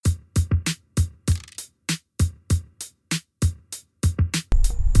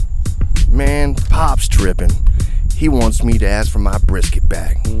Pop's tripping. He wants me to ask for my brisket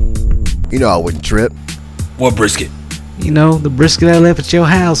back. You know I wouldn't trip. What brisket? You know, the brisket I left at your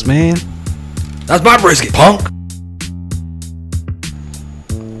house, man. That's my brisket, punk!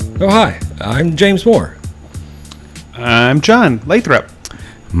 Oh, hi. I'm James Moore. I'm John Lathrop.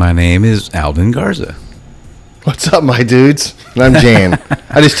 My name is Alden Garza. What's up, my dudes? And I'm Jan.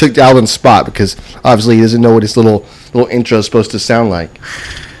 I just took Alden's spot because obviously he doesn't know what his little intro is supposed to sound like.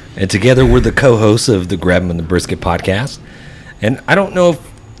 And together we're the co-hosts of the Grab 'em and the Brisket podcast. And I don't know if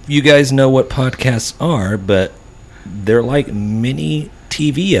you guys know what podcasts are, but they're like mini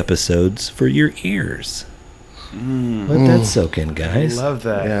TV episodes for your ears. Let that soak in, guys. I love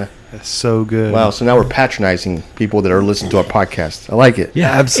that. Yeah. That's so good. Wow, so now we're patronizing people that are listening to our podcast. I like it.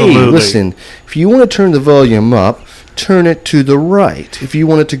 Yeah, absolutely. Hey, listen, if you want to turn the volume up, turn it to the right. If you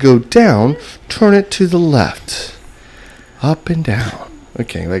want it to go down, turn it to the left. Up and down.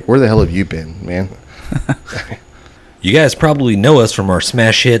 Okay, like, where the hell have you been, man? You guys probably know us from our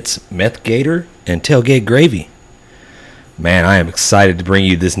smash hits Meth Gator and Tailgate Gravy. Man, I am excited to bring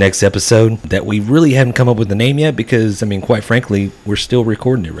you this next episode that we really haven't come up with a name yet because, I mean, quite frankly, we're still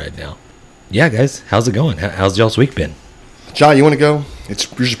recording it right now. Yeah, guys, how's it going? How's y'all's week been? John, you want to go? Yours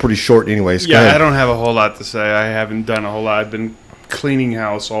is pretty short anyways. Go yeah, ahead. I don't have a whole lot to say. I haven't done a whole lot. I've been cleaning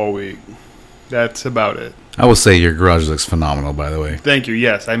house all week. That's about it. I will say your garage looks phenomenal, by the way. Thank you.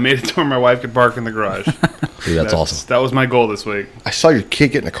 Yes, I made it to where my wife could park in the garage. Dude, that's awesome. That was my goal this week. I saw your kid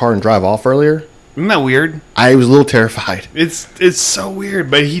get in a car and drive off earlier. Isn't that weird? I was a little terrified. It's so weird,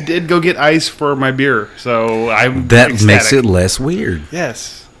 but he did go get ice for my beer, so I'm That ecstatic. makes it less weird.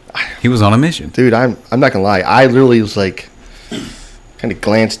 Yes. He was on a mission. Dude, I'm not going to lie. I literally was like, kind of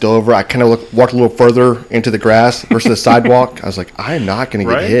glanced over. I kind of walked a little further into the grass versus the sidewalk. I was like, I'm not going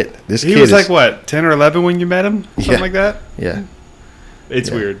to Right? get hit. This He kid was is like, what, 10 or 11 when you met him? Something Yeah. like that? Yeah, It's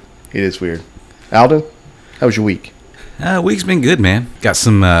Yeah. weird. it is weird. Alden, how was your week? Week's been good, man. Got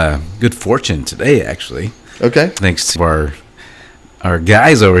some good fortune today, actually. Okay. Thanks to our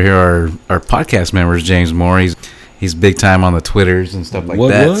guys over here, our podcast members, James Moore. He's big time on the Twitters and stuff like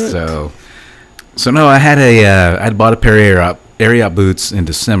that. What? So no, I'd bought a pair of Ariat boots in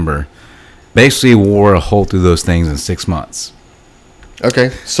December. Basically wore a hole through those things in 6 months.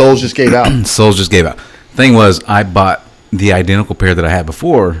 Okay. Souls just gave out. Souls just gave out. Thing was, I bought the identical pair that I had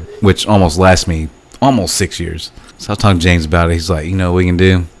before, which almost lasts me almost 6 years. So I was talking to James about it. He's like, you know what we can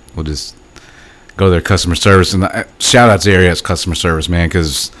do? We'll just go to their customer service. And shout out to Ariat's customer service, man,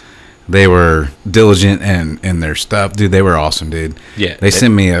 because they were diligent in their stuff. Dude, they were awesome, dude. Yeah. They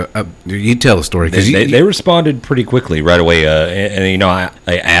sent me you tell the story. Cause They responded pretty quickly right away. And you know, I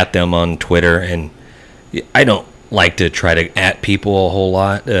at them on Twitter, and I don't like to try to at people a whole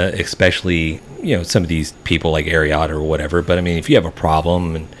lot, especially, you know, some of these people like Ariat or whatever. But I mean, if you have a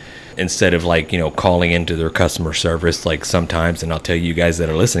problem, and instead of like, you know, calling into their customer service, like sometimes, and I'll tell you guys that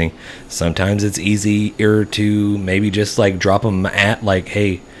are listening, sometimes it's easier to maybe just like drop them at like,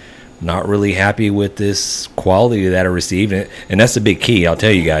 hey, not really happy with this quality that I received. And that's the big key. I'll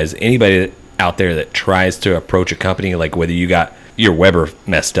tell you guys, anybody out there that tries to approach a company, like whether you got your Weber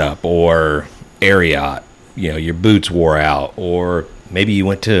messed up or Ariat, you know, your boots wore out, or maybe you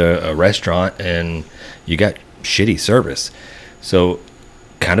went to a restaurant and you got shitty service. So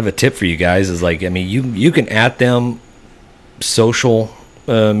kind of a tip for you guys is like, I mean, you can at them social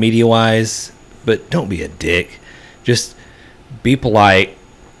media wise, but don't be a dick. Just be polite,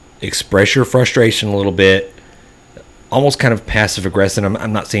 express your frustration a little bit, almost kind of passive aggressive.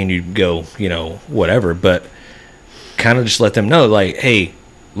 I'm not saying you go, you know, whatever, but kind of just let them know like, hey,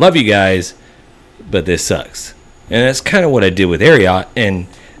 love you guys, but this sucks. And that's kind of what I did with Ariat, and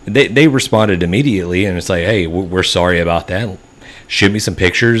they responded immediately, and it's like, hey, we're sorry about that. Shoot me some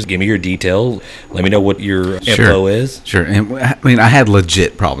pictures, give me your detail, let me know what your info is. Sure. And I mean, I had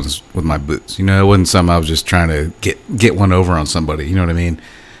legit problems with my boots. You know, it wasn't something I was just trying to get one over on somebody. You know what I mean?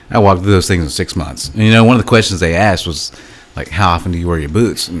 I walked through those things in 6 months. And, you know, one of the questions they asked was, like, how often do you wear your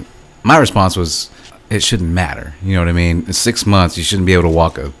boots? And my response was, it shouldn't matter. You know what I mean? In 6 months, you shouldn't be able to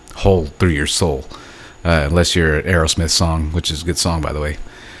walk a hole through your soul, unless you're an Aerosmith song, which is a good song, by the way.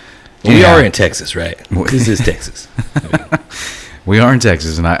 We are in Texas, right? This is Texas. We are in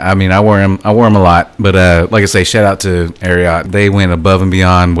Texas, and I mean, I wore them a lot. But like I say, shout out to Ariat. They went above and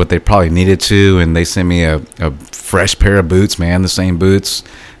beyond what they probably needed to, and they sent me a fresh pair of boots, man, the same boots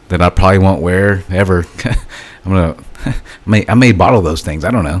that I probably won't wear ever. I may bottle those things. I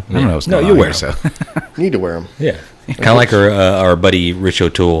don't know. I don't know what's going on. You wear here, them. so. Need to wear them. Yeah. Kind of like our buddy Rich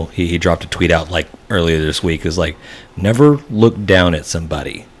O'Toole. He dropped a tweet out like earlier this week. Is like, never look down at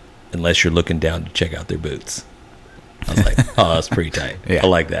somebody unless you're looking down to check out their boots. I was like, oh, that's pretty tight. Yeah. I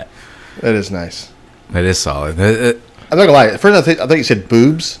like that. That is nice. That is solid. I'm not gonna lie. At first, I thought you said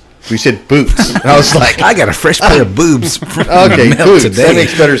boobs. You said boots. And I was like, I got a fresh pair of boobs. From okay, the mail boots. today. That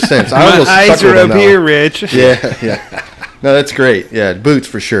makes better sense. I My almost eyes chuckled are on up that here, one. Rich. Yeah, yeah. No, that's great. Yeah, boots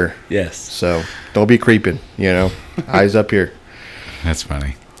for sure. Yes. So don't be creeping. Eyes up here. That's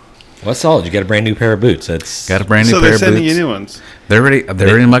funny. Well, solid. You got a brand new pair of boots. That's Got a brand new So pair they're of sending you boots. new ones. They're ready.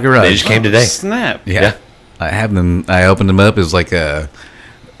 They're in my garage. They just came today. Snap. Yeah. Yeah. I have them. I opened them up. It was like a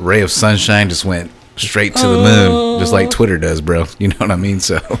ray of sunshine just went straight to the moon, just like Twitter does, bro. You know what I mean?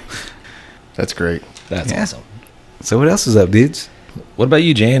 So That's great. That's Yeah. awesome. what else is up, dudes? What about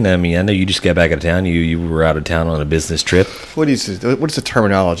you, Jan? I mean, I know you just got back out of town. You were out of town on a business trip. What is the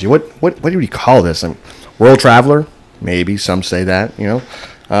terminology? What do we call this? World traveler? Maybe some say that.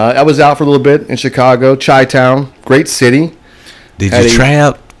 I was out for a little bit in Chicago, Chi-Town, great city. Did Had you a- try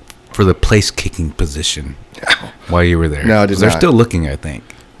out for the place kicking position while you were there? No, I did 'Cause they're not. still looking, I think.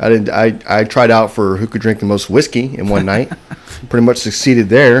 I didn't. I tried out for who could drink the most whiskey in one night. Pretty much succeeded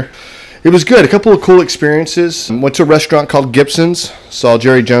there. It was good. A couple of cool experiences. Went to a restaurant called Gibson's. Saw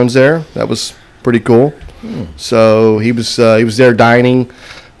Jerry Jones there. That was pretty cool. So he was there dining.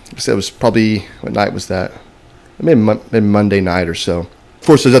 So it was probably, what night was that? Maybe Monday night or so. Of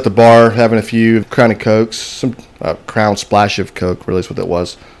course, I was at the bar having a few Crown and Cokes, some Crown splash of Coke. Really, is what that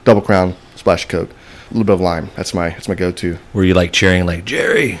was. Double Crown splash of Coke. A little bit of lime. That's my go-to. Were you like cheering, like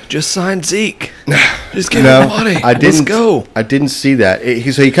Jerry, just sign Zeke, just give No, him money, I didn't. let's go. I didn't see that.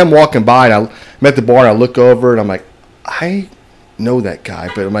 He come walking by, and I'm at the bar, and I look over, and I'm like, I know that guy,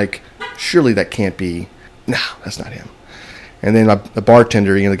 but I'm like, surely that can't be. No, that's not him. And then the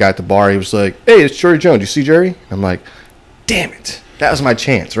bartender, the guy at the bar, he was like, "Hey, it's Jerry Jones. You see Jerry?" And I'm like, "Damn it, that was my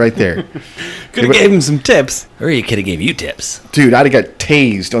chance right there, Could have gave him some tips. Or he could have gave you tips. dude. I'd have got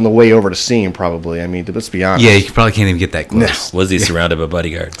tased on the way over to see him, probably. I mean, let's be honest. Yeah, you probably can't even get that close. Was he surrounded by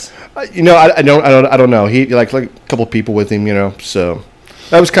bodyguards? I don't know. He like a couple people with him, So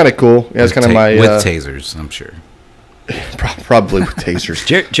that was kind of cool. Yeah, it's kind of my with tasers, I'm sure. probably with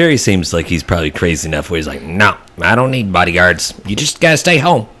tasers. Jerry seems like he's probably crazy enough where he's like, no, I don't need bodyguards. You just gotta stay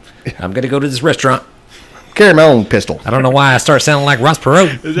home. I'm gonna go to this restaurant. Carry my own pistol. I don't know why I start sounding like Ross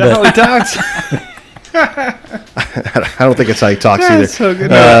Perot. Is that how he talks? I don't think it's how he talks either. That's so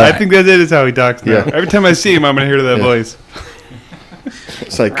good. No, I think that is how he talks now. Yeah. Every time I see him, I'm going to hear that voice.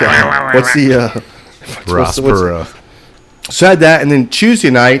 It's like, what's the Ross what's- Perot. So I had that, and then Tuesday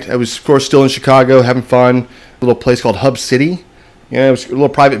night, I was, of course, still in Chicago, having fun. A little place called Hub City. It was a little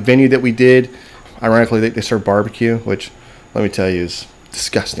private venue that we did. Ironically, they serve barbecue, which, let me tell you, is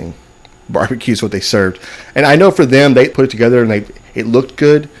disgusting. Barbecue is what they served. And I know for them, they put it together, and it looked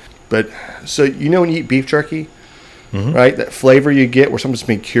good. But, so, when you eat beef jerky, right? That flavor you get where something's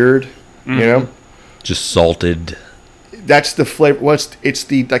been cured, Just salted. That's the flavor. It's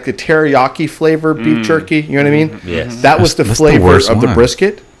the teriyaki flavor beef jerky. You know what I mean? Yes. That was the That's the flavor worst of the one.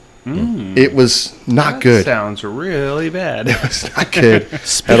 brisket. It was not good. Sounds really bad. It's not good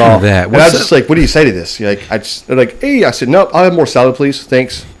Speaking at all. of that, And I was what's just like, "What do you say to this?" They're like, "Hey," I said, "Nope, I'll have more salad, please.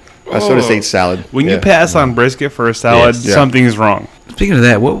 Thanks." I sort of ate salad. When you Yeah. pass on brisket for a salad, Yes. Yeah. something's wrong. Speaking of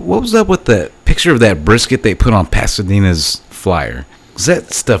that, what was up with the picture of that brisket they put on Pasadena's flyer? 'Cause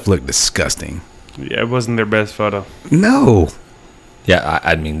that stuff looked disgusting. Yeah, it wasn't their best photo. No. Yeah,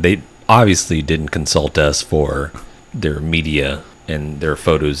 I mean, they obviously didn't consult us for their media and their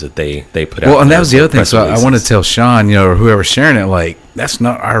photos that they put out. Well, and that there was the for other thing. press So I want to releases. tell Sean, or whoever's sharing it, like, that's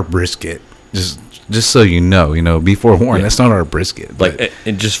not our brisket. Just so you know, be forewarned, Yeah. that's not our brisket. Like, But-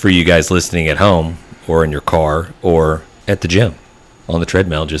 and just for you guys listening at home or in your car or at the gym on the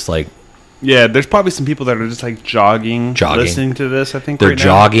treadmill, just like Yeah, there's probably some people that are just like jogging. listening to this. I think they're right now.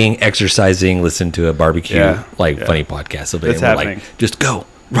 jogging, exercising, listen to a barbecue Yeah, yeah. funny podcast. So That's we're happening. like, just go,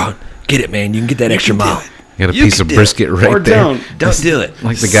 run, get it, man. You can get that extra mile. you got a you piece can of do it. brisket right Or there. don't. Do it.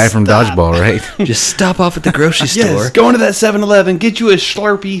 Like the guy from Stop. Dodgeball, right? Just stop off at the grocery store. Yes, go into that 7-Eleven, get you a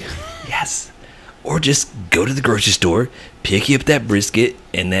Slurpee. Yes. Or just go to the grocery store, pick you up that brisket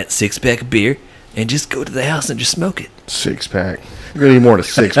and that 6-pack of beer, and just go to the house and just smoke it. 6-pack. You're gonna need more than a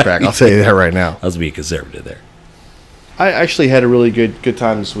 6-pack. I'll tell you that right now. I was being conservative there. I actually had a really good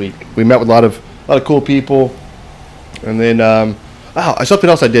time this week. We met with a lot of cool people, and then something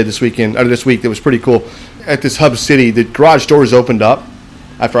else I did this week that was pretty cool. At this Hub City, the garage doors opened up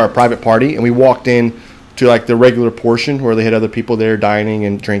after our private party, and we walked in to like the regular portion where they had other people there dining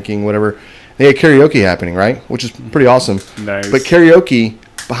and drinking, whatever. They had karaoke happening, right? Which is pretty awesome. Nice. But karaoke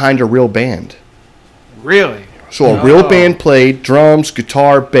behind a real band. Really? So a real band played drums,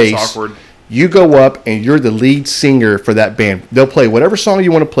 guitar, bass. It's awkward. You go up and you're the lead singer for that band. They'll play whatever song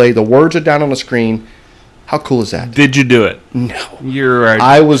you want to play. The words are down on the screen. How cool is that? Did you do it? No. You're a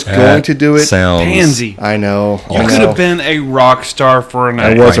I was going to do it. Sounds pansy. I know. You could have been a rock star for a I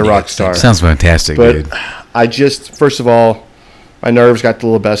night. was a rock star. Sounds fantastic, But dude. I just, first of all, my nerves got the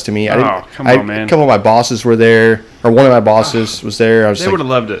little best of me. Oh, come on, man. A couple of my bosses were there, or one of my bosses was there. I was They like, would have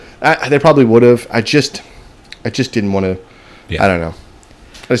loved it. they probably would have. I just didn't want to. Yeah. I don't know.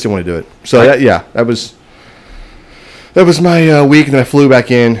 I just didn't want to do it. So that was my week, and then I flew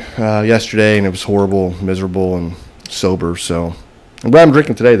back in yesterday, and it was horrible, miserable, and sober. So I'm glad I'm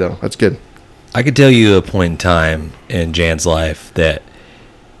drinking today, though. That's good. I could tell you a point in time in Jan's life that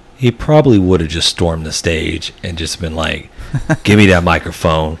he probably would have just stormed the stage and just been like, give me that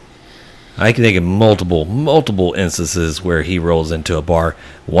microphone. I can think of multiple instances where he rolls into a bar.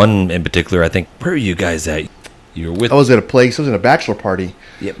 One in particular, I think, where are you guys at? You were with... I was at a place. I was in a bachelor party.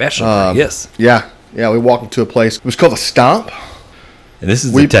 Yeah, bachelor party, yes. Yeah. We walked into a place. It was called the Stomp. And this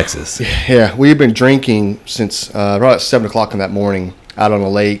is in Texas. Yeah, we had been drinking since about 7 o'clock in that morning out on the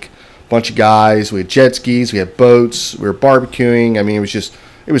lake. Bunch of guys. We had jet skis. We had boats. We were barbecuing. I mean,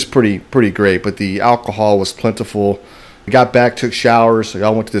 it was pretty great. But the alcohol was plentiful. We got back, took showers. We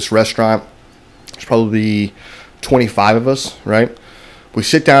all went to this restaurant. There's probably 25 of us, right? We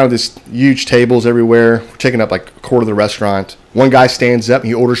sit down at this huge tables everywhere. We're taking up like a quarter of the restaurant. One guy stands up and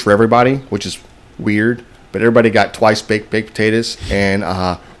he orders for everybody, which is weird. But everybody got twice baked potatoes and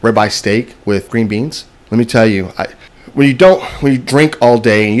ribeye steak with green beans. Let me tell you, when you drink all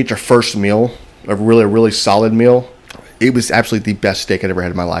day and you get your first meal, a really solid meal, it was absolutely the best steak I'd ever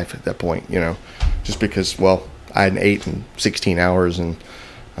had in my life at that point. Just because, well, I hadn't ate in 16 hours and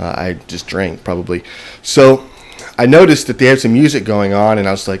I just drank probably. So I noticed that they had some music going on, and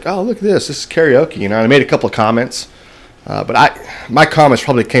I was like, oh, look at this. This is karaoke. And I made a couple of comments, but my comments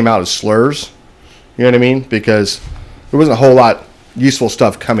probably came out as slurs. You know what I mean? Because there wasn't a whole lot useful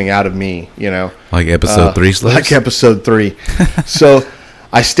stuff coming out of me, Like episode 3 slurs? Like episode 3. So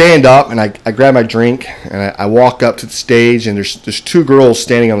I stand up and I grab my drink and I walk up to the stage, and there's 2 girls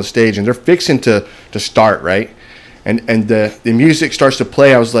standing on the stage, and they're fixing to start, right? And the music starts to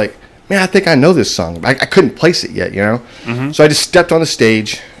play. I was like, man, I think I know this song. I couldn't place it yet, Mm-hmm. So I just stepped on the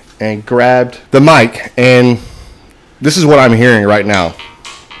stage and grabbed the mic, and this is what I'm hearing right now.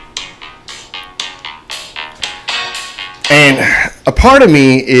 And a part of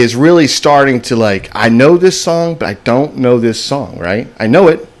me is really starting to I know this song, but I don't know this song, right? I know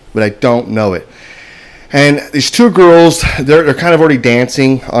it, but I don't know it. And these 2 girls, they're kind of already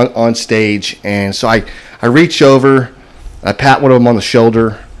dancing on stage. And so I reach over, I pat one of them on the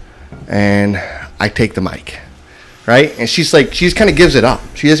shoulder, and I take the mic, right? And she just kind of gives it up.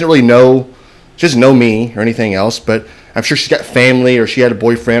 She doesn't know me or anything else, but I'm sure she's got family, or she had a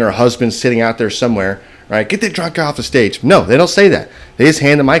boyfriend or a husband sitting out there somewhere. Right, get that drunk guy off the stage. No, they don't say that. They just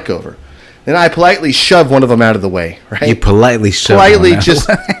hand the mic over. Then I politely shove one of them out of the way. Right, You politely shoved one out.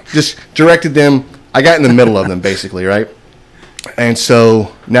 just directed them. I got in the middle of them, basically, right? And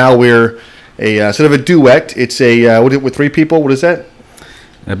so now we're instead of a duet, it's with 3 people. What is that?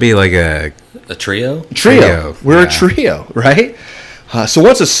 That'd be like a trio? Trio. We're Yeah. a trio, right? So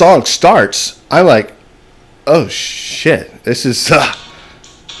once a song starts, I'm like, oh shit, this is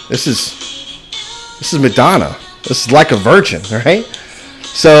Madonna. This is Like a Virgin, right?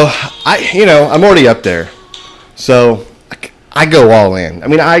 So I'm already up there. So I go all in. I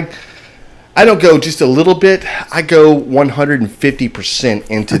mean, I don't go just a little bit. I go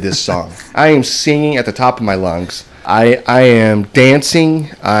 150% into this song. I am singing at the top of my lungs. I am dancing.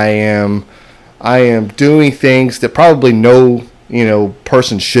 I am doing things that probably no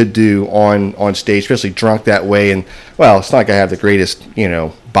person should do on stage, especially drunk that way. And well, it's not like I have the greatest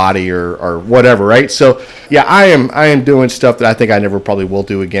body or whatever, right? So yeah, I am doing stuff that I think I never probably will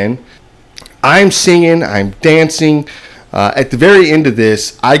do again. I'm singing, I'm dancing. At the very end of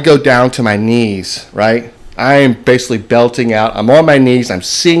this, I go down to my knees, right? I am basically belting out. I'm on my knees, I'm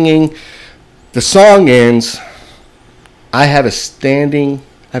singing. The song ends. I have a standing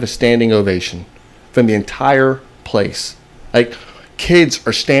ovation from the entire place. Like, kids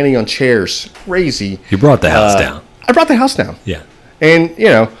are standing on chairs. Crazy. You brought the house down. I brought the house down. Yeah. And,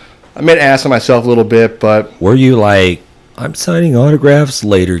 I made an ass of myself a little bit, but... Were you like, I'm signing autographs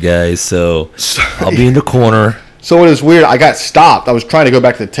later, guys, so I'll be in the corner. So it was weird. I got stopped. I was trying to go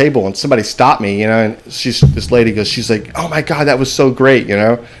back to the table, and somebody stopped me, and this lady she's like, oh, my God, that was so great,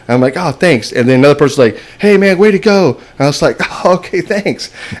 And I'm like, oh, thanks. And then another person's like, hey, man, way to go. And I was like, oh, okay,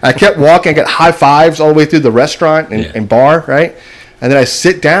 thanks. And I kept walking. I got high fives all the way through the restaurant and bar, right? And then I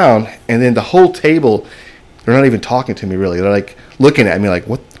sit down, and then the whole table, they're not even talking to me, really. They're, like, looking at me like,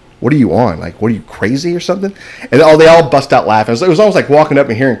 what what are you on? Like, what are you, crazy or something? And they all bust out laughing. It was almost like walking up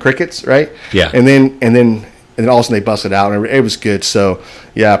and hearing crickets, right? Yeah. And then all of a sudden they busted out, and it was good. So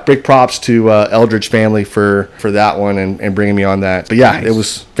yeah, big props to Eldridge family for that one and bringing me on that. But yeah, it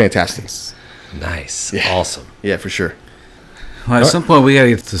was fantastic. Nice. Yeah. Awesome. Yeah, for sure. Well, at some point we gotta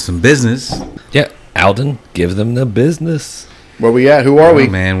get to some business. Yeah. Alden, give them the business. Where we at? Who are we? Oh,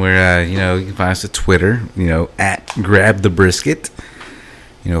 man, we're you can find us at Twitter, at Grab the Brisket.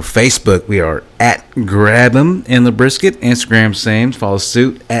 Facebook, we are at Grab 'em in the Brisket. Instagram, same. Follow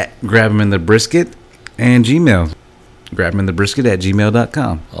suit at Grab 'em in the Brisket. And Gmail,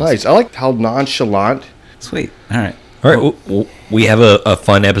 grabeminthabrisket@gmail.com. Nice. I like how nonchalant. Sweet. All right. All right, we have a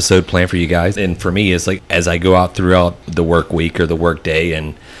fun episode planned for you guys, and for me, it's like as I go out throughout the work week or the work day,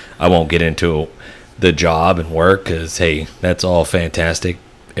 and I won't get into the job and work because hey, that's all fantastic,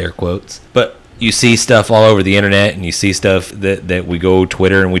 air quotes. But you see stuff all over the internet, and you see stuff that we go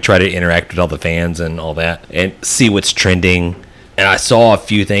Twitter and we try to interact with all the fans and all that, and see what's trending. And I saw a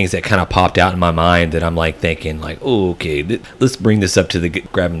few things that kind of popped out in my mind that I'm like thinking like, oh, okay, let's bring this up to the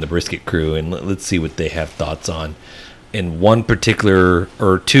Grabbing the Brisket crew and let's see what they have thoughts on. And one particular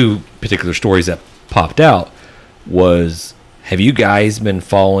or two particular stories that popped out was, have you guys been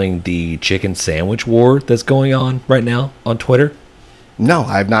following the chicken sandwich war that's going on right now on Twitter? No,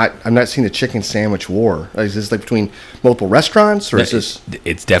 I've not seen the chicken sandwich war. Is this like between multiple restaurants, or is this?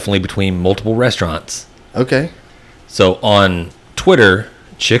 It's definitely between multiple restaurants. Okay. So on Twitter,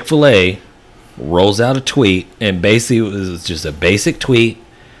 Chick-fil-A rolls out a tweet, and basically it was just a basic tweet.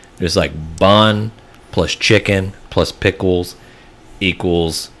 There's like bun plus chicken plus pickles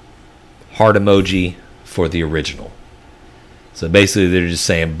equals heart emoji for the original. So basically they're just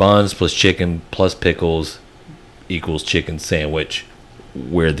saying buns plus chicken plus pickles equals chicken sandwich.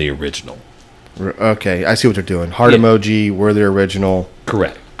 We're the original. Okay, I see what they're doing. Heart Yeah. emoji, we're the original.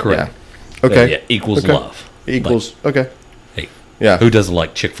 Correct. Yeah. Okay. Yeah, equals Okay. love. Equals. Okay. Hey, Yeah. who doesn't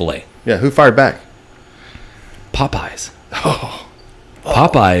like Chick-fil-A? Yeah. Who fired back? Popeyes.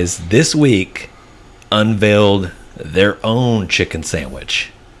 Popeyes this week unveiled their own chicken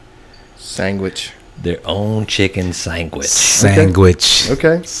sandwich. Sandwich. Their own chicken sandwich. Sandwich.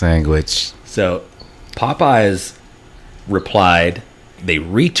 Okay. Sandwich. So Popeyes replied, they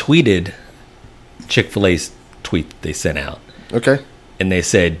retweeted Chick-fil-A's tweet they sent out. Okay. And they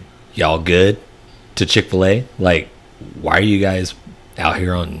said, y'all good to Chick-fil-A? Like, why are you guys out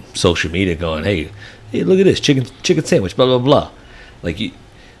here on social media going, hey, look at this chicken sandwich, blah, blah, blah. Like,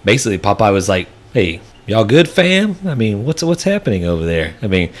 basically Popeye was like, hey, y'all good, fam? I mean, what's happening over there? I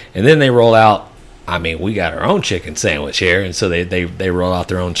mean, and then they roll out, I mean, we got our own chicken sandwich here. And so they roll out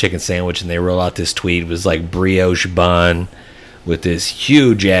their own chicken sandwich, and they roll out this tweet. It was like brioche bun with this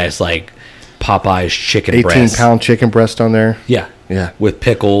huge ass, like, Popeye's chicken 18-pound chicken breast on there. Yeah. Yeah. With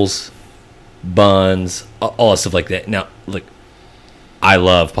pickles, buns, all that stuff like that. Now, look, I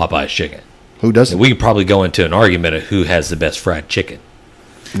love Popeye's chicken. Who doesn't? We could probably go into an argument of who has the best fried chicken.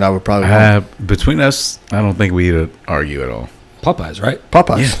 No, we're probably Between us, I don't think we would argue at all. Popeyes, right?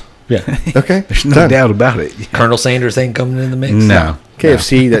 Popeyes. Yeah. Okay. There's no Done. doubt about it. Colonel Sanders ain't coming in the mix. No.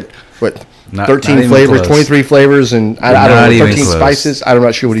 KFC that what? Not 13 even flavors, close. 23 flavors, and I Not don't know, even 13 close. spices. I'm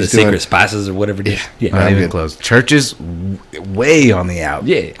not sure what The he's doing. secret spices or whatever it is. Yeah. Not I'm even good. close. Churches, way on the out.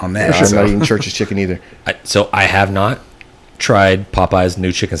 Yeah. On that. I'm so. not eating Church's chicken either. So I have not tried Popeye's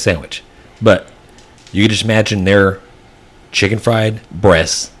new chicken sandwich, but you can just imagine their chicken fried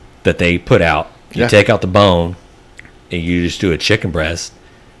breasts that they put out. You Yeah. take out the bone, and you just do a chicken breast,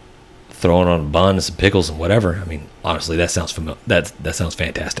 throw it on a bun and some pickles and whatever. I mean, honestly, that sounds familiar. That sounds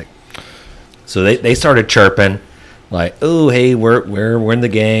fantastic. So they started chirping, like, "Oh, hey, we're in the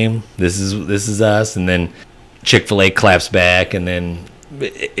game. This is us." And then Chick-fil-A claps back, and then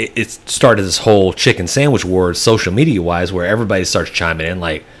it started this whole chicken sandwich war, social media wise, where everybody starts chiming in,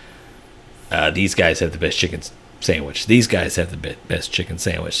 like, "These guys have the best chicken sandwich. These guys have the best chicken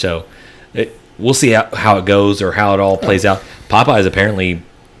sandwich." So we'll see how it goes or how it all plays out. Popeyes apparently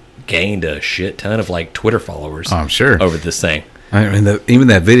gained a shit ton of like Twitter followers. Oh, I'm sure. Over this thing. I mean, even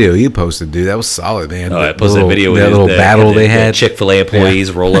that video you posted, dude, that was solid, man. I posted a video that with little battle they the had. Chick-fil-A employees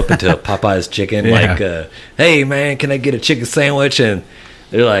roll up into Popeye's chicken, Yeah. like, "Hey man, can I get a chicken sandwich?" And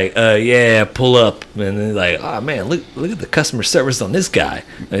they're like, "Yeah, pull up." And they're like, "Oh man, look at the customer service on this guy.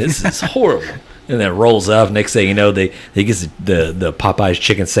 This is horrible." And then rolls up. Next thing you know, he gets the Popeye's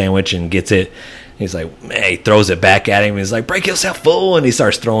chicken sandwich and gets it. He's like, man, he throws it back at him. He's like, "Break yourself, fool!" And he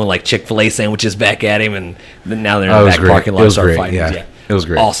starts throwing like Chick-fil-A sandwiches back at him. And then now they're in Oh, it the was back great. parking It lot, was start great, fighting. yeah. It was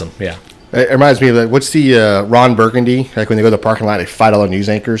great. Awesome. Yeah. It reminds me of like, what's the Ron Burgundy? Like when they go to the parking lot, they fight all the news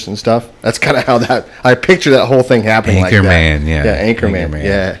anchors and stuff. That's kind of how I picture that whole thing happening. Anchorman, like that. yeah. Anchorman.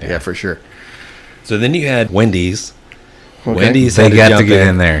 Yeah, for sure. So then you had Wendy's. Okay. Wendy's They had to got to jump get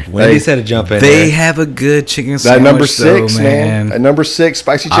in there. Wendy's had to jump in They there. have a good chicken That sandwich. number 6, though, man. At number 6,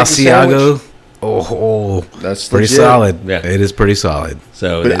 spicy chicken Asiago. sandwich. Oh, That's pretty legit. solid. Yeah. It is pretty solid.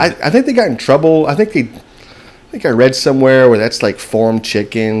 So But I think they got in trouble. I think I read somewhere where that's like farm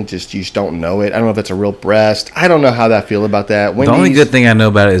chicken. Just you just don't know it. I don't know if it's a real breast. I don't know how I feel about that. The only good thing I know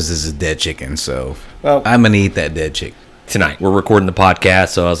about it is this is dead chicken. So Well- I'm gonna eat that dead chicken. tonight we're recording the podcast,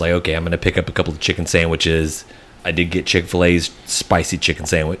 so I was like, okay, I'm going to pick up a couple of chicken sandwiches. I did get Chick-fil-A's spicy chicken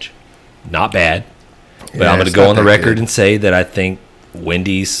sandwich. Not bad. But Yeah, I'm going to it's go not on the that record good. and say that I think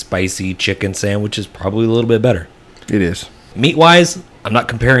Wendy's spicy chicken sandwich is probably a little bit better. It is. Meat-wise, I'm not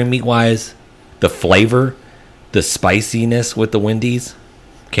comparing meat-wise. The flavor, the spiciness with the Wendy's,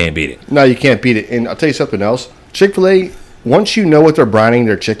 can't beat it. No, you can't beat it. And I'll tell you something else. Chick-fil-A, once you know what they're brining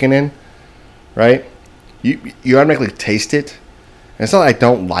their chicken in, right? You automatically taste it. And it's not like I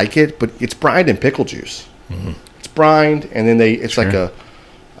don't like it, but it's brined in pickle juice. Mm-hmm. It's brined, and then it's like a,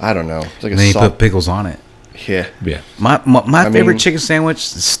 I don't know. It's like And then a you salt. put pickles on it. Yeah. Yeah. My I favorite mean- chicken sandwich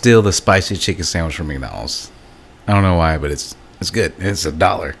is still the spicy chicken sandwich from McDonald's. I don't know why, but it's good. It's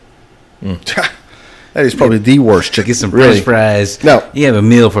 $1. That is probably the worst chicken. Get some really. French fries. No. You have a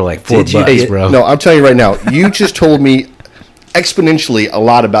meal for like $4, Did you- bro. No, I'm telling you right now. You just told me exponentially a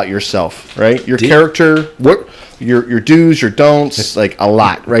lot about yourself, right? Your character, what your do's, your don'ts, like a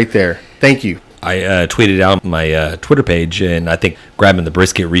lot right there. Thank you. I tweeted out my Twitter page, and I think Grabbing the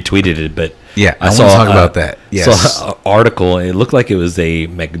Brisket retweeted it. But Yeah, I wanna talk about that. Yes. saw an article, and it looked like it was a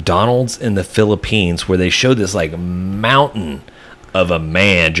McDonald's in the Philippines where they showed this like mountain of a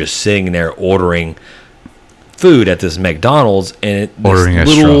man just sitting there ordering food at this McDonald's, and Ordering a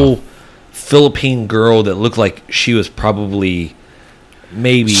this little Philippine girl that looked like she was probably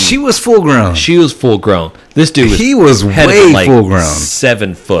maybe She was full grown. she was full grown. This dude was He was had to way be, like, full grown.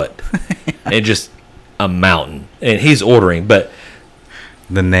 7 foot, and just a mountain. And he's ordering, but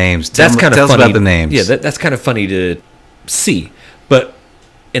The names. that's kind of tell us funny about the names. Yeah, that's kind of funny to see. But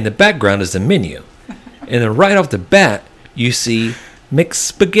in the background is the menu, and then right off the bat you see mixed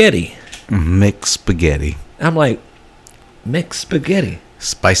spaghetti. Mixed spaghetti. I'm like, mixed spaghetti.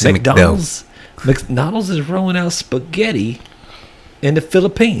 Spicy McDonald's is rolling out spaghetti in the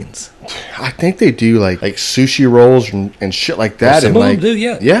Philippines. I think they do like sushi rolls and shit like that. some and of them like, do,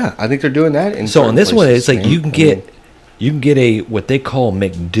 yeah. Yeah, I think they're doing that. In So on certain this one, places, it's like man. you can get a what they call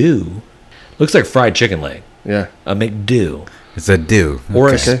McDo. Looks like fried chicken leg. Yeah. A McDo It's a do. or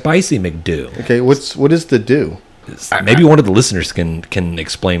a Okay. spicy McDo. Okay. What is the do? Maybe one of the listeners can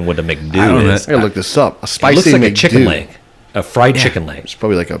explain what a I don't McDo know. is. I gotta look this up. A It spicy looks like a McDo. chicken leg, a fried chicken leg. It's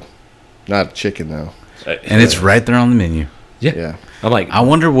probably like not a chicken though. And it's right there on the menu. Yeah. I'm like, I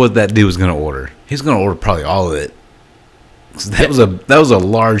wonder what that dude was going to order. He's going to order probably all of it. 'Cause that was a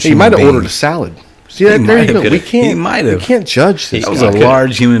large. He human might have being. ordered a salad. See that? He There might you go. have. We can't. He might have. We can't judge this. That was I a could've-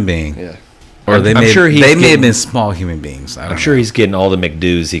 large human being. Yeah. Or they I'm may, sure he's they may have getting- been small human beings. I don't I'm sure he's getting all the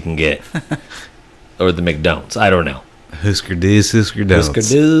McDos he can get, or the McDonald's. I don't know. know. Husker do's, Husker don'ts.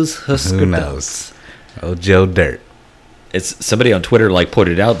 Husker Who Don'ts. knows? Oh, Joe Dirt. It's somebody on Twitter like put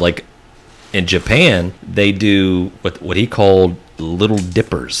it out like in Japan they do what he called little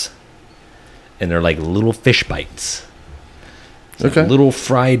dippers, and they're like little fish bites. Okay. Little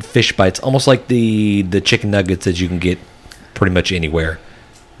fried fish bites, almost like the chicken nuggets that you can get pretty much anywhere.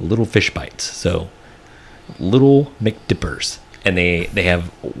 Little fish bites, so little McDippers, and they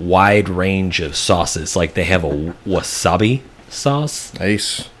have wide range of sauces. Like they have a wasabi sauce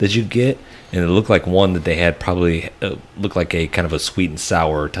Nice. that you get, and it looked like one that they had probably looked like a kind of a sweet and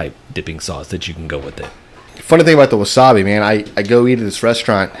sour type dipping sauce that you can go with it. Funny thing about the wasabi, man. I go eat at this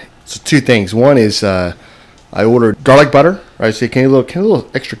restaurant. So two things. One is I ordered garlic butter. Right. I say, can you a little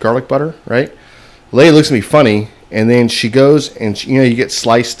extra garlic butter? Right. Lady looks at me funny, and then she goes and she, you get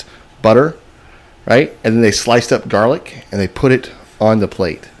sliced butter, right? And then they sliced up garlic and they put it on the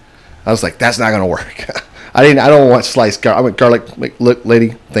plate. I was like, that's not gonna work. I don't want sliced garlic. I went garlic. Look,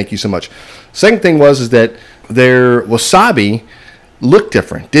 lady, thank you so much. Second thing is that their wasabi looked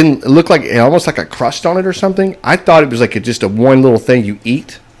different. Didn't look like almost like a crust on it or something. I thought it was like just a one little thing you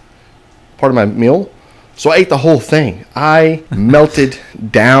eat, part of my meal. So I ate the whole thing. I melted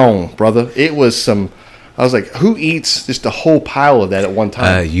down, brother. It was some. I was like, who eats just a whole pile of that at one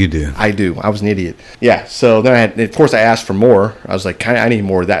time? You do. I do. I was an idiot. Yeah. So then of course, I asked for more. I was like, I need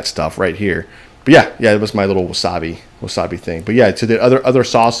more of that stuff right here. But yeah, it was my little wasabi thing. But yeah, to the other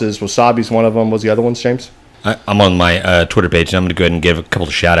sauces, wasabi's one of them. Was the other ones, James? I'm on my Twitter page, and I'm going to go ahead and give a couple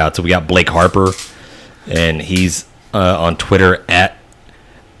of shout-outs. So we got Blake Harper, and he's on Twitter at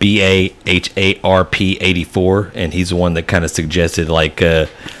BAHARP84, and he's the one that kind of suggested, like,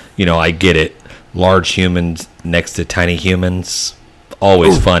 I get it. Large humans next to tiny humans,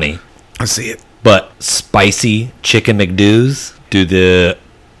 always funny. I see it. But spicy chicken McDoos, do the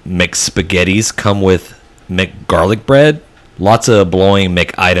McSpaghettis come with McGarlic bread? Lots of blowing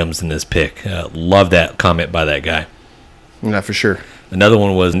McItems in this pick. Love that comment by that guy. Yeah, for sure. Another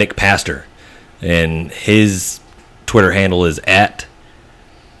one was Nick Pastor, and his Twitter handle is at,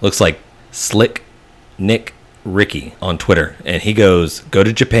 looks like Slick Nick Ricky on Twitter. And he goes, go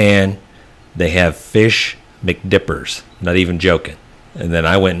to Japan, they have fish McDippers. Not even joking. And then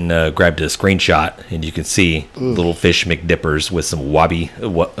I went and grabbed a screenshot, and you can see little fish McDippers with some wasabi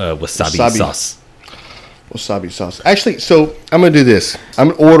sauce. Wasabi sauce. Actually, so I'm going to do this.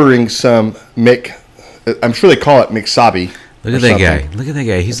 I'm ordering some I'm sure they call it McSabi. Look at that guy. Look at that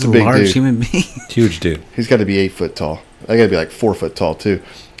guy. He's a big large dude. human being. Huge dude. He's got to be 8 foot tall. I got to be like 4 foot tall, too.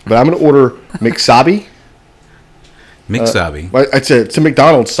 But I'm going to order McSabi. McSabi. It's a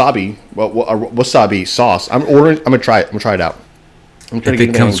McDonald's sabi, wasabi sauce. I'm going to try it. I'm going to try it out. If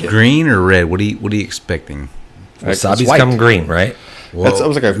it comes green or red, what are you expecting? Wasabi's white. come green, right? Well, that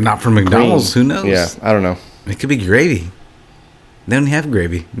was like not from McDonald's. green. Who knows? Yeah, I don't know. It could be gravy. They don't have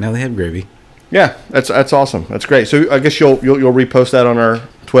gravy. Now they have gravy. Yeah, that's awesome. That's great. So I guess you'll repost that on our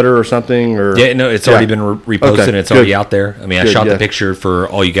Twitter or something, or Yeah, no, it's already been reposted. Okay, And it's good. already out there. I mean, I Good, shot yeah. the picture for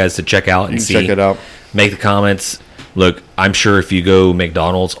all you guys to check out and You can see. check it out. Make the comments. Look, I'm sure if you go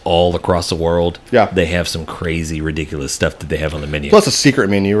McDonald's all across the world, Yeah. they have some crazy, ridiculous stuff that they have on the menu. Plus a secret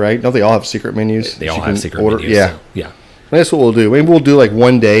menu, right? Don't they all have secret menus? they that all you have can secret order? menus. Yeah. So, yeah. That's what we'll do. Maybe we'll do like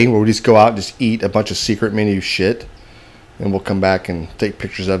one day where we just go out and just eat a bunch of secret menu shit, and we'll come back and take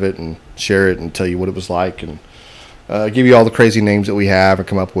pictures of it and share it and tell you what it was like and give you all the crazy names that we have and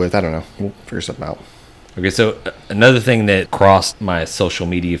come up with. I don't know. We'll figure something out. Okay, so another thing that crossed my social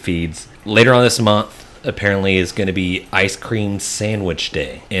media feeds later on this month apparently is going to be Ice Cream Sandwich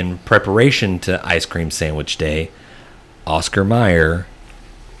Day. In preparation to Ice Cream Sandwich Day, Oscar Mayer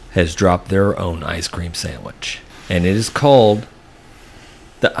has dropped their own ice cream sandwich, and it is called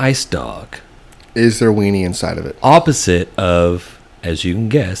the Ice Dog. Is there weenie inside of it? Opposite of, as you can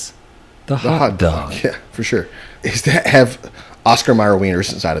guess, the hot dog. Yeah, for sure. Is that have Oscar Mayer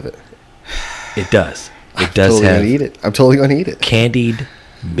wieners inside of it? It does. It does Totally have gonna eat it. I'm totally gonna eat it. candied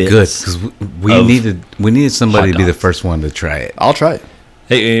bits. Good, because we of needed somebody hot to be the dogs. first one to try it. I'll try it.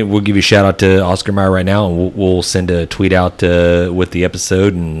 Hey, we'll give you a shout out to Oscar Mayer right now, and we'll send a tweet out with the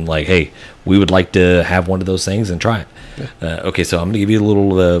episode and like, hey, we would like to have one of those things and try it. Okay, so I'm going to give you a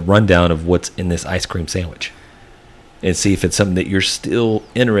little rundown of what's in this ice cream sandwich and see if it's something that you're still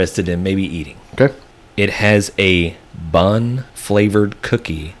interested in maybe eating. Okay. It has a bun flavored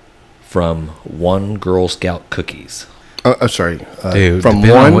cookie from One Girl Scout Cookies. Sorry. Dude, from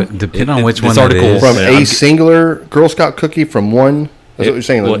depending one depending on it- which this one that article- is. from I'm a g- singular Girl Scout cookie from one. That's what you're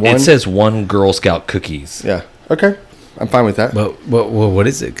saying. Like Well, one. it says One Girl Scout Cookies. Yeah. Okay. I'm fine with that. But what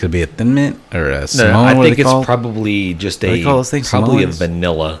is it? Could it be a Thin Mint or a No, Simone? I what are think they it's called? probably just What do they call those things, probably a Samoans?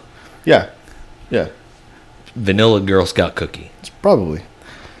 vanilla Yeah. Girl Scout cookie. It's probably.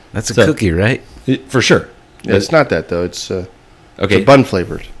 That's a So- cookie, right? For sure. Yeah, it's not that though. It's Okay, bun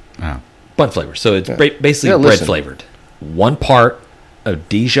flavored. Oh. bun flavor. So it's basically Yeah, bread listen. flavored. 1 part of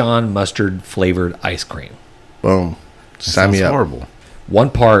Dijon mustard flavored ice cream. Boom. That Sign sounds me up. horrible. 1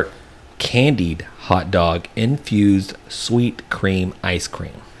 part candied hot dog infused sweet cream ice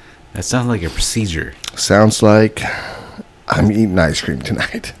cream. That sounds like a procedure. Sounds like I'm eating ice cream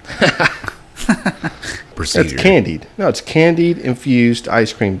tonight. Procedure. It's candied. No, it's candied infused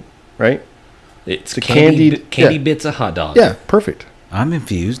ice cream, right? It's The candied candied- yeah. bits of hot dog. Yeah, perfect. I'm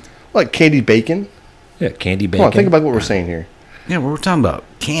infused. Like candied bacon. Yeah, candy bacon. Come on, think about what we're saying here. Yeah, we're talking about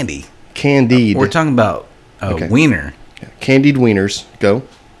candy. Candied. We're talking about Okay. wiener. Candied wieners. Go.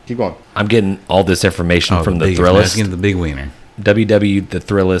 Keep going. I'm getting all this information from the big, Thrillist. Getting the big wiener.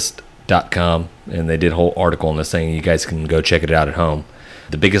 www.thethrillist.com, and they did a whole article on this thing. You guys can go check it out at home.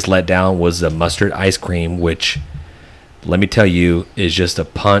 The biggest letdown was the mustard ice cream, which, let me tell you, is just a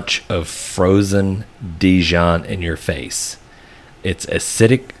punch of frozen Dijon in your face. It's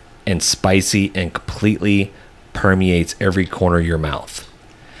acidic and spicy and completely permeates every corner of your mouth.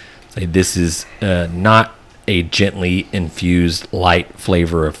 This is not a gently infused light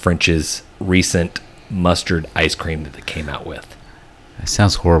flavor of French's recent mustard ice cream that they came out with. That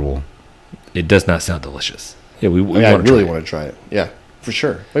sounds horrible. It does not sound delicious. Yeah, we I want to really try it. want to try it. Yeah, for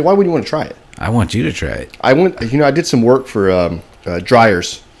sure. Wait, why would you want to try it? I want you to try it. I did some work for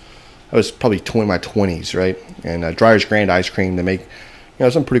Dryers. I was probably my 20s, right? And Dryer's Grand Ice Cream, they make,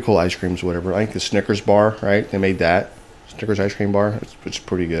 some pretty cool ice creams, whatever. I think the Snickers bar, right? They made that. Snickers ice cream bar, it's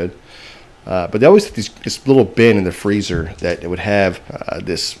pretty good. But they always had this little bin in the freezer that it would have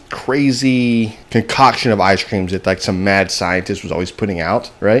this crazy concoction of ice creams that like some mad scientist was always putting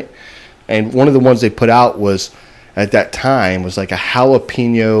out, right? And one of the ones they put out was, at that time, was like a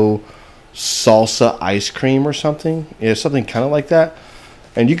jalapeno salsa ice cream or something. Something kind of like that.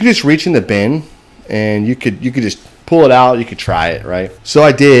 And you could just reach in the bin and you could just pull it out. You could try it, right? So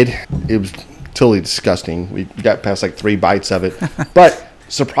I did. It was totally disgusting. We got past like 3 bites of it. But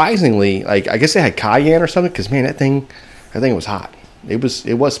surprisingly, like, I guess they had cayenne or something, because man, that thing was hot. It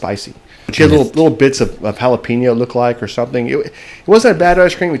was spicy. But you had little bits of jalapeno, look like, or something. It wasn't a bad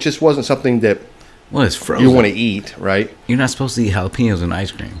ice cream. It just wasn't something that It's frozen. you want to eat, right? You're not supposed to eat jalapenos in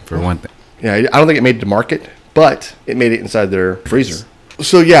ice cream, for one thing. Yeah, I don't think it made it to market, but it made it inside their freezer.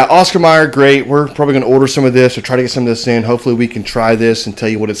 So yeah, Oscar Mayer, great. We're probably going to order some of this or try to get some of this in. Hopefully we can try this and tell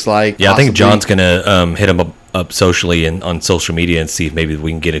you what it's like. Yeah, possibly. I think John's gonna hit him up socially and on social media and see if maybe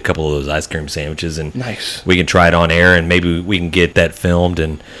we can get a couple of those ice cream sandwiches and Nice. we can try it on air and maybe we can get that filmed.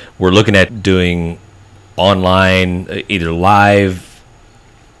 And we're looking at doing online, either live,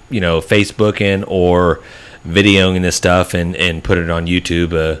 Facebooking or videoing this stuff and put it on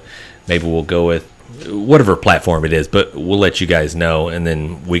YouTube. Maybe we'll go with whatever platform it is, but we'll let you guys know, and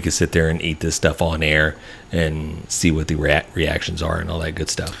then we can sit there and eat this stuff on air and see what the reactions are and all that good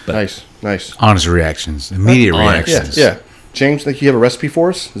stuff. But Nice. Honest reactions. Immediate Honest. reactions. Yeah. James, think you have a recipe for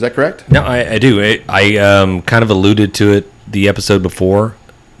us? Is that correct? No, I do. I kind of alluded to it the episode before,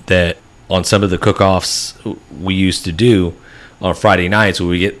 that on some of the cook-offs we used to do on Friday nights, where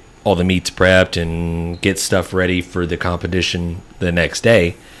we get all the meats prepped and get stuff ready for the competition the next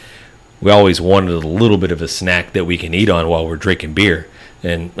day, we always wanted a little bit of a snack that we can eat on while we're drinking beer.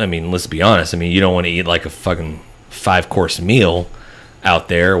 And, I mean, let's be honest. I mean, you don't want to eat like a fucking 5-course meal out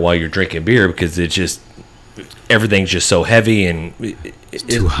there while you're drinking beer, because everything's just so heavy and It's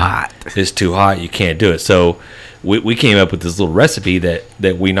too hot. It's too hot. You can't do it. So we came up with this little recipe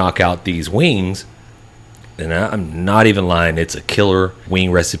that we knock out these wings. And I'm not even lying. It's a killer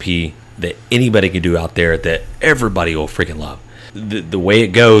wing recipe that anybody can do out there that everybody will freaking love. The way it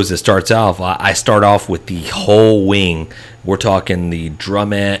goes, it starts off, I start off with the whole wing. We're talking the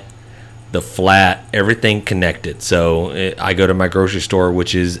drumette, the flat, everything connected. So I go to my grocery store,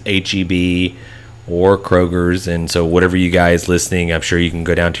 which is H-E-B or Kroger's. And so whatever you guys listening, I'm sure you can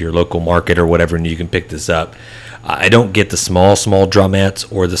go down to your local market or whatever and you can pick this up. I don't get the small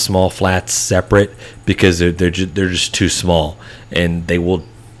drumettes or the small flats separate, because they're just too small and they will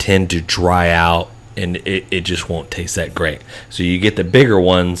tend to dry out. And it just won't taste that great. So you get the bigger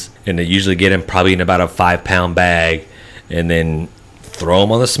ones, and they usually get them probably in about a 5-pound bag, and then throw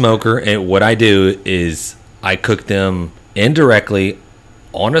them on the smoker. And what I do is I cook them indirectly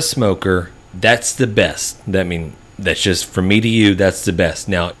on a smoker. That's the best. That's just from me to you. That's the best.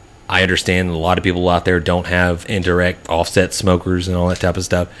 Now, I understand a lot of people out there don't have indirect offset smokers and all that type of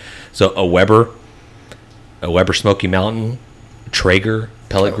stuff. So a Weber Smoky Mountain, Traeger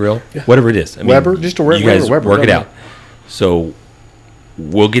pellet grill, whatever it is. Weber, just a Weber. You guys Weber, work it out. So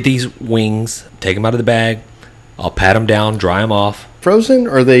we'll get these wings, take them out of the bag. I'll pat them down, dry them off. Frozen,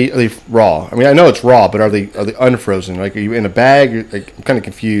 or are they raw? I mean, I know it's raw, but are they unfrozen? Like, are you in a bag? Like, I'm kind of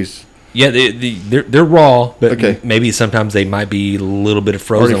confused. Yeah, they're raw, but Okay. maybe sometimes they might be a little bit of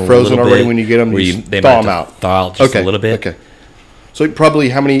frozen. Already frozen a little already bit, when you get them. where You they thaw might them have to out. thaw out just a little bit. Okay. So probably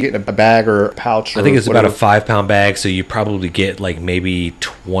how many you get in a bag or a pouch? I think it's about a whatever? 5-pound bag, so you probably get like maybe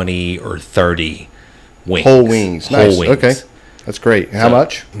 20 or 30 wings. Whole wings. Nice. Okay. That's great. How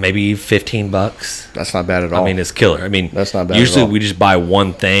much? Maybe $15. That's not bad at all. I mean, it's killer. I mean, That's not bad Usually at all. we just buy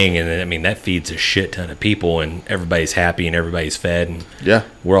one thing, and then, that feeds a shit ton of people, and everybody's happy and everybody's fed, and Yeah.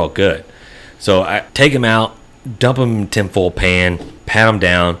 we're all good. So I take them out, dump them in a tinfoil pan, pat them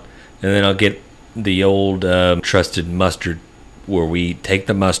down, and then I'll get the old trusted mustard, where we take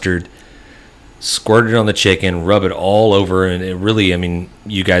the mustard, squirt it on the chicken, rub it all over, and it really,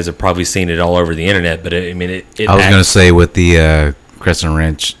 you guys have probably seen it all over the internet, but it I was going to say with the crescent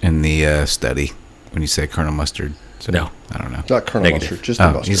wrench in the study, when you say Colonel Mustard. So, No. I don't know. It's not Colonel Negative. Mustard, just the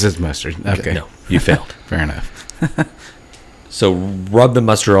Oh, mustard. he says mustard. Okay. No, you failed. Fair enough. So rub the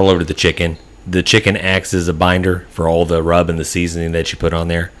mustard all over the chicken. The chicken acts as a binder for all the rub and the seasoning that you put on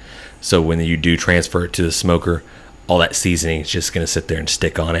there. So when you do transfer it to the smoker, all that seasoning is just going to sit there and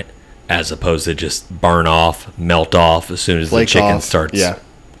stick on it, as opposed to just burn off, melt off as soon as Flake the chicken off. starts Yeah.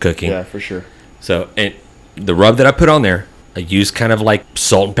 cooking. Yeah, for sure. So, and the rub that I put on there, I use kind of like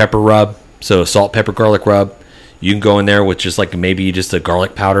salt and pepper rub. So salt, pepper, garlic rub. You can go in there with just like maybe just a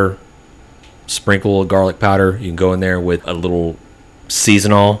garlic powder sprinkle of garlic powder. You can go in there with a little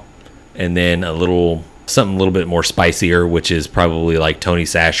seasonal, and then a little something a little bit more spicier, which is probably like Tony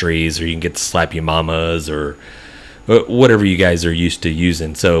Chachere's, or you can get the Slappy Mamas, or whatever you guys are used to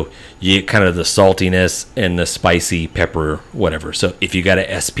using. So you get kind of the saltiness and the spicy pepper, whatever. So if you got an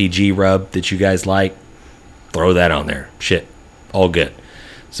SPG rub that you guys like, throw that on there. Shit, all good.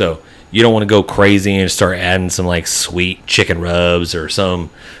 So you don't want to go crazy and start adding some like sweet chicken rubs or some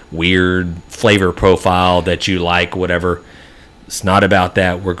weird flavor profile that you like, whatever. It's not about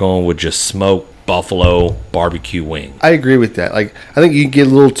that. We're going with just smoked buffalo barbecue wing. I agree with that. Like, I think you can get a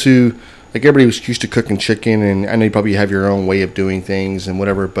little too, like, everybody was used to cooking chicken, and I know you probably have your own way of doing things and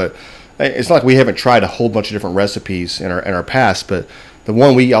whatever, but it's not like we haven't tried a whole bunch of different recipes in our past, but the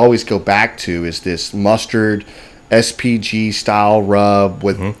one we always go back to is this mustard SPG style rub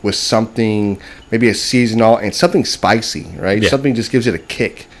with something, maybe a seasonal and something spicy, right? Yeah. Something just gives it a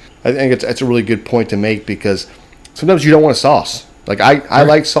kick. I think that's a really good point to make, because sometimes you don't want a sauce. Like, I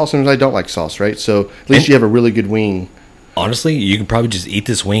like sauce, sometimes I don't like sauce, right? So at least you have a really good wing. Honestly, you can probably just eat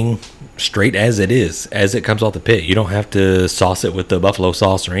this wing straight as it is, as it comes off the pit. You don't have to sauce it with the buffalo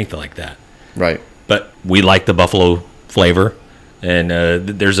sauce or anything like that. Right. But we like the buffalo flavor, and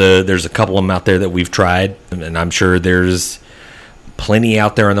there's a couple of them out there that we've tried, and I'm sure there's plenty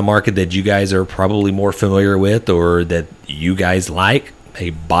out there on the market that you guys are probably more familiar with or that you guys like. Hey,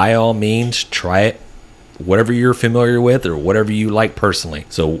 by all means, try it. Whatever you're familiar with or whatever you like personally.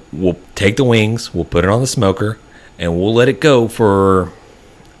 So we'll take the wings, we'll put it on the smoker, and we'll let it go for,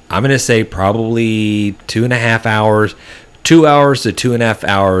 I'm going to say, probably 2.5 hours, 2 hours to 2.5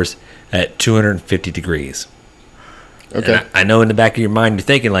 hours at 250 degrees. Okay. And I know in the back of your mind you're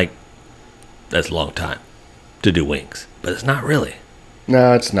thinking, like, that's a long time to do wings, but it's not really.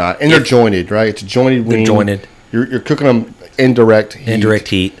 No, it's not. And they're jointed, right? It's a jointed wing. They're jointed. You're cooking them indirect heat. Indirect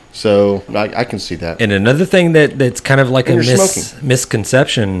heat. So I can see that. And another thing that's kind of like And a you're smoking.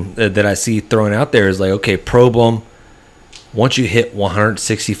 misconception that I see thrown out there is like, okay, probe them. Once you hit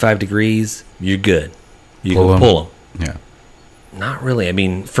 165 degrees, you're good. You can pull them. Yeah. Not really. I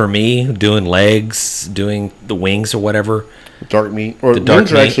mean, for me, doing legs, doing the wings or whatever, Dark meat. Or The the dark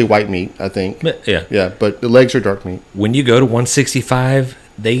wings are meat. actually white meat, I think. yeah. Yeah, but the legs are dark meat. When you go to 165,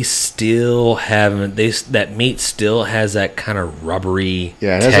 they still haven't. That meat still has that kind of rubbery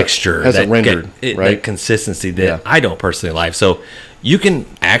Yeah, it has texture, has it rendered, right? that consistency that Yeah. I don't personally like. So you can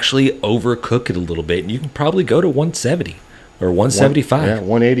actually overcook it a little bit, and you can probably go to 170 or 175, Yeah,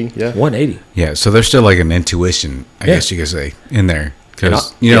 180. Yeah. 180. Yeah, so there's still like an intuition, I Yeah. guess you could say, in there.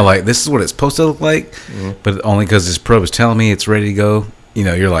 Because, And I- like, this is what it's supposed to look like, but only because this probe is telling me it's ready to go,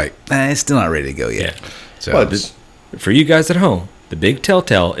 you're like, it's still not ready to go yet. Yeah. So, Well, it's- For you guys at home, the big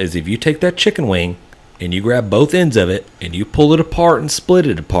telltale is if you take that chicken wing and you grab both ends of it and you pull it apart and split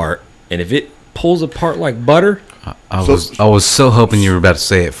it apart, and if it pulls apart like butter, I was so hoping you were about to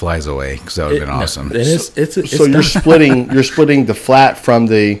say it flies away, because that would have been awesome. then it's so you're done. splitting the flat from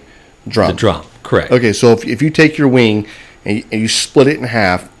the drum. The drum, correct. Okay, so if you take your wing and you split it in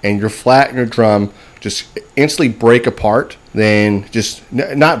half, and your flat and your drum just instantly break apart, then just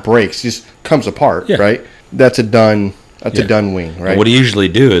not breaks, just comes apart, Yeah. right? That's a done. That's Yeah. a done wing, right? And what I usually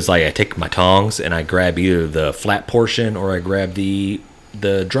do is like I take my tongs and I grab either the flat portion or I grab the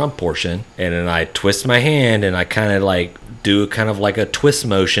drum portion, and then I twist my hand and I kind of like do kind of like a twist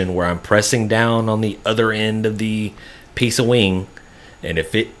motion where I'm pressing down on the other end of the piece of wing, and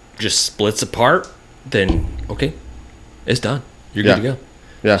if it just splits apart, then okay, it's done. You're good to go.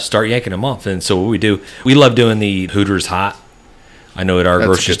 Yeah. Start yanking them off. And so what we do, we love doing the Hooters hot. I know at our That's a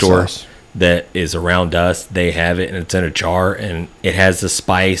grocery good store sauce. that is around us, they have it and it's in a jar and it has the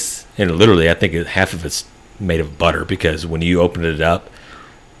spice, and literally I think half of it's made of butter, because when you open it up,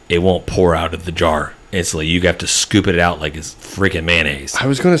 it won't pour out of the jar instantly. You have to scoop it out like it's freaking mayonnaise. I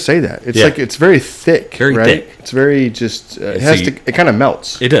was going to say that. It's Yeah. like it's very thick, Very right? thick. It's very just. It So has you- to. It kind of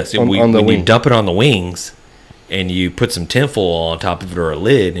melts. It does. on, when on the when wing. you dump it on the wings and you put some tinfoil on top of it or a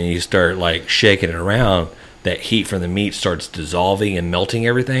lid and you start like shaking it around, that heat from the meat starts dissolving and melting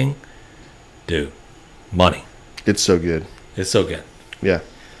everything. Dude, money. It's so good. It's so good. Yeah.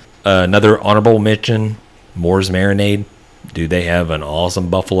 Another honorable mention, Moore's Marinade. Dude, they have an awesome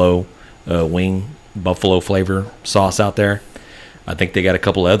buffalo flavor sauce out there. I think they got a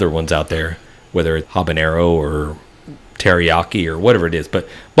couple of other ones out there, whether it's habanero or teriyaki or whatever it is. But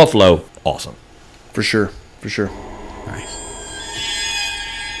buffalo, awesome. For sure. For sure.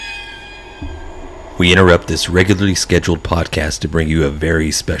 We interrupt this regularly scheduled podcast to bring you a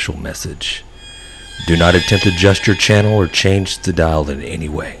very special message. Do not attempt to adjust your channel or change the dial in any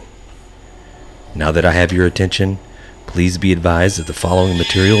way. Now that I have your attention, Please be advised that the following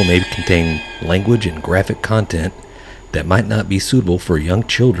material may contain language and graphic content that might not be suitable for young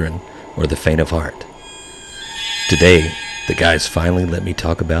children or the faint of heart. Today, the guys finally let me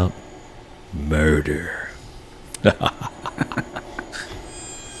talk about murder.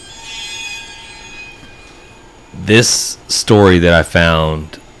 This story that I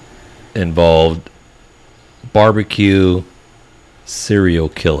found involved barbecue, serial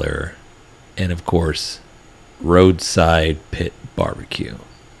killer, and of course, roadside pit barbecue.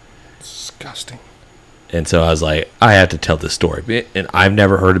 Disgusting. And so I was like, I have to tell this story. And I've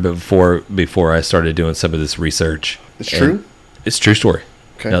never heard of it before I started doing some of this research. It's And true? it's a true story.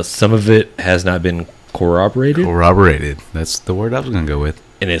 Okay. Now, some of it has not been corroborated. Corroborated. That's the word I was going to go with.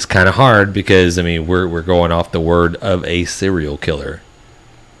 And it's kind of hard because, I mean, we're going off the word of a serial killer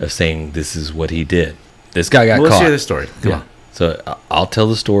of saying this is what he did. This guy got Well, caught. let's hear the story. Come on. So I'll tell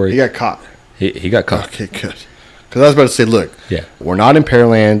the story. He got caught. He got caught. Okay, good. Because I was about to say, look, Yeah. we're not in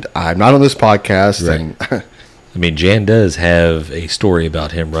Pearland. I'm not on this podcast. Right. And I mean, Jan does have a story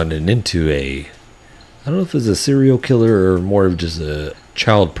about him running into I don't know if it's a serial killer or more of just a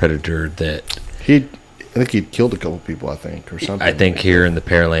child predator that I think he'd killed a couple people, I think, or something. I think here in the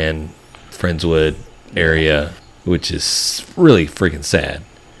Pearland, Friendswood area, which is really freaking sad.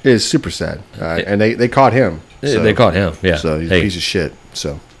 It is super sad. And they caught him. They caught him, yeah. So he's Hey. a piece of shit.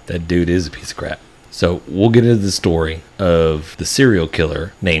 So That dude is a piece of crap. So we'll get into the story of the serial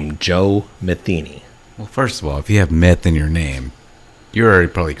killer named Joe Matheny. Well, first of all, if you have meth in your name, you're already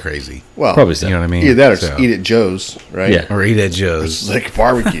probably crazy. well, Probably so. You know what I mean? either that or So- eat at Joe's, right? Yeah. Or eat at It's Joe's. like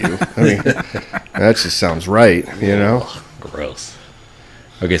barbecue. I mean, that just sounds right, you know? Gross.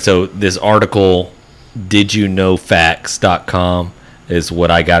 Okay, so this article, didyouknowfacts.com, is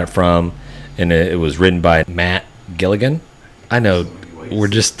what I got it from, and it was written by Matt Gilligan. I know we're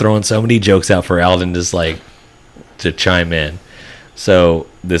just throwing so many jokes out for Alden just like to chime in. So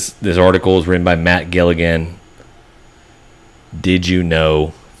this article is written by Matt Gilligan,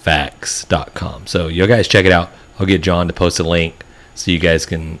 didyouknowfacts.com. So you guys check it out. I'll get John to post a link so you guys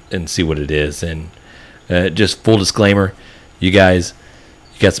can see what it is. And just full disclaimer, you got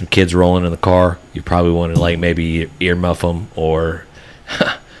some kids rolling in the car. You probably want to like maybe earmuff them or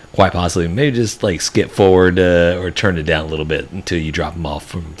quite possibly maybe just like skip forward or turn it down a little bit until you drop them off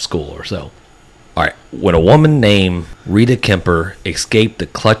from school or so. All right. When a woman named Rita Kemper escaped the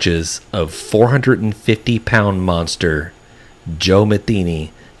clutches of 450-pound monster Joe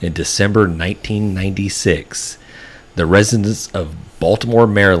Matheny in December 1996, the residents of Baltimore,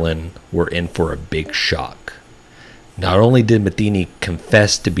 Maryland were in for a big shock. Not only did Matheny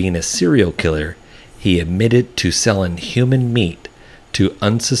confess to being a serial killer, he admitted to selling human meat to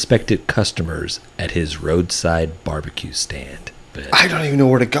unsuspected customers at his roadside barbecue stand. But, I don't even know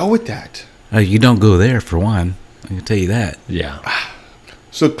where to go with that. Oh, you don't go there, for one. I can tell you that. yeah.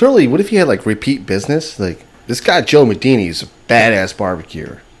 So clearly, what if he had like repeat business? Like, this guy Joe Medini is a badass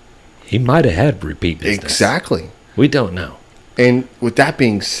barbecuer. He might have had repeat business. Exactly. We don't know. And with that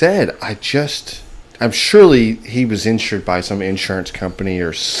being said, I'm surely he was insured by some insurance company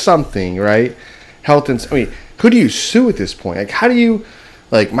or something, right? I mean, who do you sue at this point? Like, how do you,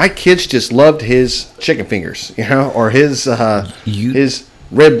 like, my kids just loved his chicken fingers, you know, or his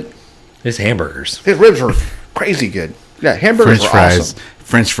rib. His hamburgers. His ribs were crazy good. Yeah, hamburgers French were fries. awesome.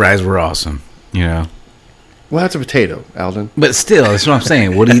 French fries were awesome. You know. Well, that's a potato, Alden. But still, that's what I'm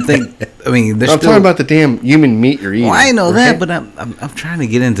saying. What do you think? I mean, I'm talking about the damn human meat you're eating. Well, I know right? that, but I'm trying to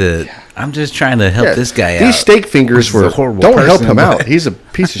get into. I'm just trying to help Yeah, this guy out. These steak fingers He's a were. horrible Don't help person, him but- out. He's a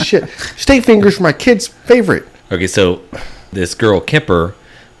piece of shit. Steak fingers were my kid's favorite. Okay, so this girl Kemper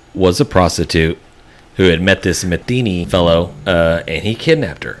was a prostitute who had met this Matheny fellow, and he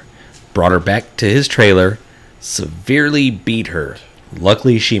kidnapped her, brought her back to his trailer, severely beat her.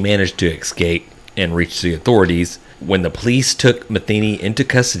 Luckily, she managed to escape and reach the authorities. When the police took Matheny into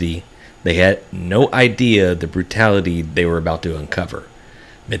custody, they had no idea the brutality they were about to uncover.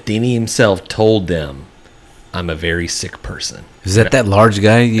 Matheny himself told them, "I'm a very sick person." Is that large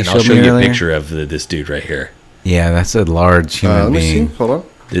guy you And I'll showed show me you earlier? a picture of this dude right here. Yeah, that's a large human Let me being. see. Hold on.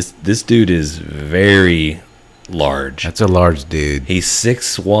 This dude is very large. That's a large dude. He's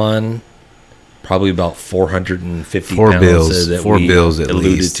 6'1", probably about 450 Four pounds. bills. That 4 we bills at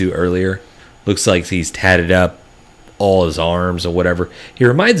alluded least. to earlier. Looks like he's tatted up all his arms or whatever. He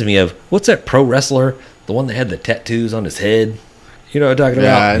reminds me of, what's that pro wrestler? The one that had the tattoos on his head. You know what I'm talking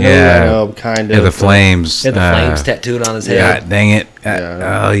Yeah, about? I know. Yeah. I know. Kind Yeah, of. the flames. He had the flames tattooed on his head. God dang it!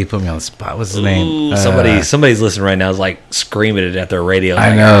 Yeah. Oh, you put me on the spot. What's his name? Ooh, somebody's listening right now is like screaming it at their radio. I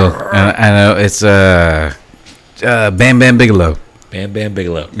Like, know. I know. It's Bam Bam Bigelow. Bam Bam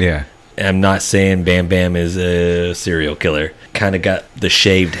Bigelow. Yeah. I'm not saying Bam Bam is a serial killer. Kind of got the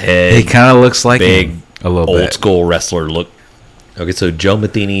shaved head. He kind of looks like big, him a little old bit. school wrestler look. Okay, so Joe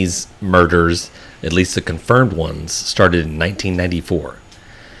Matheny's murders, at least the confirmed ones, started in 1994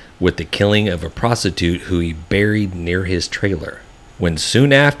 with the killing of a prostitute who he buried near his trailer. When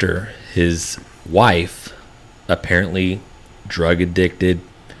soon after, his wife, apparently drug addicted,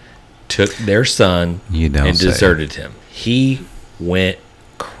 took their son You don't and say. deserted him. He went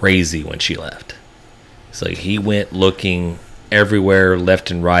crazy when she left. So he went looking everywhere, left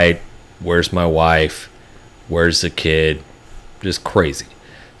and right. Where's my wife? Where's the kid? Just crazy.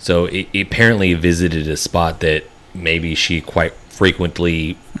 So he apparently visited a spot that maybe she quite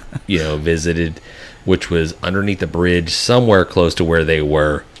frequently, visited, which was underneath a bridge somewhere close to where they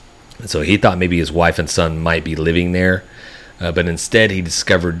were. So he thought maybe his wife and son might be living there. But instead, he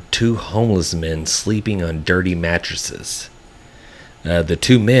discovered 2 homeless men sleeping on dirty mattresses. The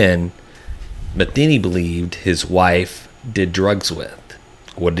 2 men, Matheny believed his wife did drugs with.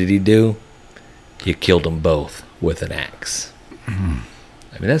 What did he do? He killed them both with an axe.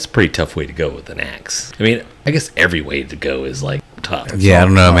 I mean, that's a pretty tough way to go with an axe. I mean, I guess every way to go is like tough. Yeah, I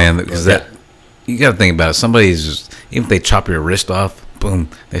don't know, man. Because you got to think about it. Somebody's just, even if they chop your wrist off, boom,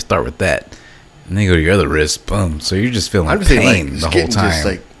 they start with that. And then you go to your other wrist, boom. So you're just feeling I'm just pain saying, like, the just whole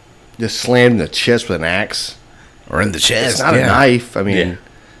getting time. just slammed in the chest with an axe. Or in the chest. It's not yeah. a knife. I mean, Yeah.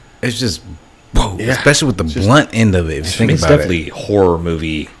 It's just, whoa. Yeah. Especially with the It's just- blunt end of it. If you I think mean, it's about definitely horror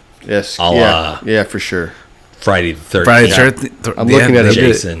movie yes, A la- yeah, for sure. Friday the 13th. Friday Yeah. the 13th. I'm looking at they it. did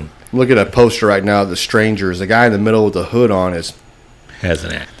Jason I'm looking at a poster right now of The Strangers. The guy in the middle with the hood on is, has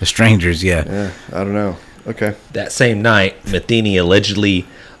an axe. The Strangers, yeah. yeah, I don't know. Okay. That same night, Matheny allegedly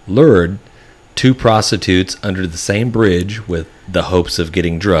lured 2 prostitutes under the same bridge with the hopes of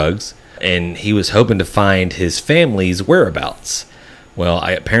getting drugs, and he was hoping to find his family's whereabouts. Well,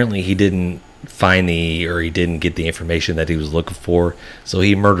 apparently he didn't he didn't get the information that he was looking for, so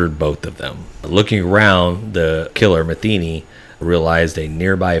he murdered both of them. Looking around, the killer, Matheny, realized a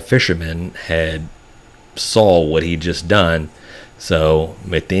nearby fisherman had saw what he'd just done, so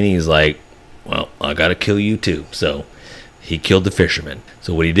Matheny's like, well, I gotta kill you too. So he killed the fisherman.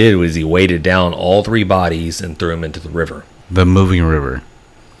 So what he did was he weighted down all 3 bodies and threw them into the river. The moving river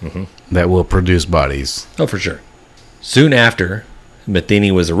Mhm. that will produce bodies. Oh, for sure. Soon after,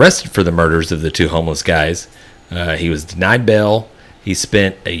 Matheny was arrested for the murders of the 2 homeless guys. He was denied bail. He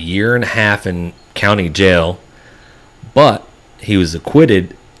spent a year and a half in county jail, but he was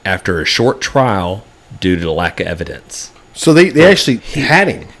acquitted after a short trial due to lack of evidence. So they actually had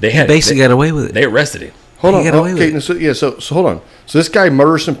him. They had Basically got away with it. they arrested him. Hold He on. got away with Okay, it. so hold on. So this guy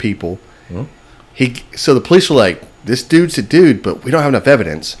murders some people. So the police were like, this dude's a dude, but we don't have enough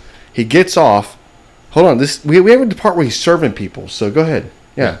evidence. He gets off. Hold on. We have a part where he's serving people. So go ahead.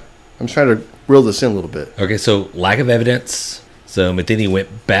 Yeah. I'm trying to reel this in a little bit. Okay, so lack of evidence. So Matheny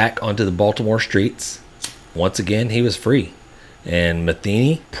went back onto the Baltimore streets. Once again, he was free. And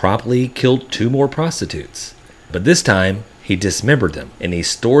Matheny promptly killed 2 more prostitutes. But this time, he dismembered them and he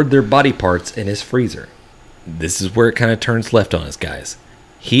stored their body parts in his freezer. This is where it kind of turns left on us, guys.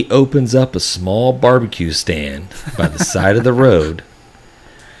 He opens up a small barbecue stand by the side of the road.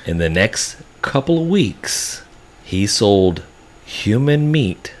 In the next couple of weeks, he sold human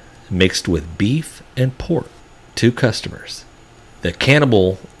meat mixed with beef and pork to customers. The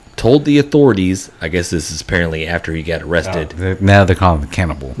cannibal told the authorities, I guess this is apparently after he got arrested, Now they're calling him the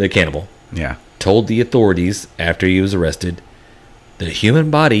cannibal. the cannibal Yeah. told the authorities after he was arrested, the human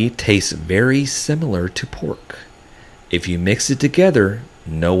body tastes very similar to pork. If you mix it together,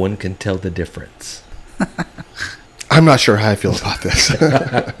 no one can tell the difference. I'm not sure how I feel about this.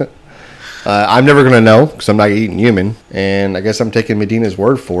 I'm never going to know because I'm not eating human. And I guess I'm taking Medina's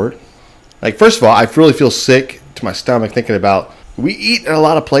word for it. Like, first of all, I really feel sick to my stomach thinking about we eat at a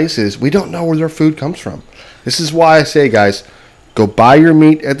lot of places. We don't know where their food comes from. This is why I say, guys, go buy your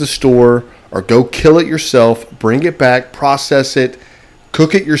meat at the store or go kill it yourself. Bring it back, process it,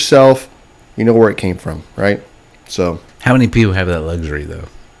 cook it yourself. You know where it came from, right? So How many people have that luxury, though?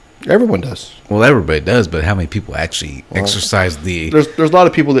 everyone does. Well, everybody does, but how many people actually exercise the... There's a lot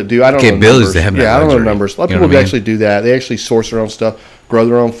of people that do. I don't know Capabilities numbers. to have that Yeah, I don't know luxury. numbers. A lot of You know people what I mean? actually do that. They actually source their own stuff, grow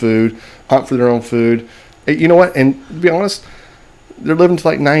their own food, hunt for their own food. You know what? And to be honest, they're living to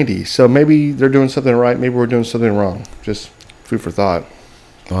like 90. So maybe they're doing something right. Maybe we're doing something wrong. Just food for thought.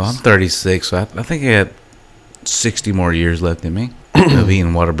 Well, I'm 36, so I think I had 60 more years left in me of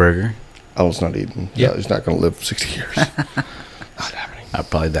eating Whataburger. I was not eating. Yeah. Yeah, he's not going to live 60 years. Not happening. I'll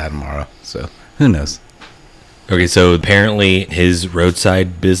probably die tomorrow, so who knows? Okay, so apparently his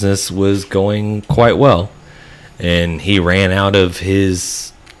roadside business was going quite well, and he ran out of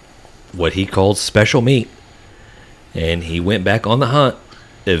his what he called special meat. And he went back on the hunt,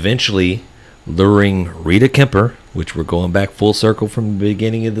 eventually luring Rita Kemper, which we're going back full circle from the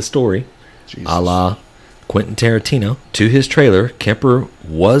beginning of the story, Jesus. a la Quentin Tarantino, to his trailer. Kemper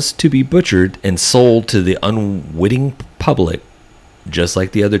was to be butchered and sold to the unwitting public, just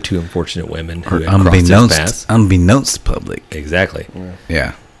like the other two unfortunate women who Or had crossed his path. unbeknownst to public. Exactly.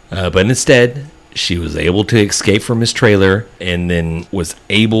 Yeah. But instead, she was able to escape from his trailer and then was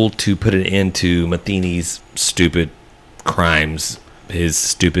able to put an end to Matheny's stupid crimes, his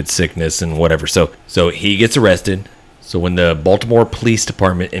stupid sickness and whatever. So he gets arrested. So when the Baltimore Police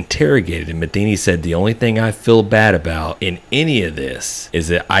Department interrogated him, Matheny said, "The only thing I feel bad about in any of this is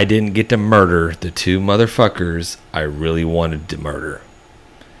that I didn't get to murder the two motherfuckers I really wanted to murder.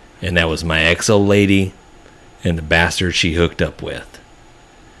 And that was my ex-old lady and the bastard she hooked up with."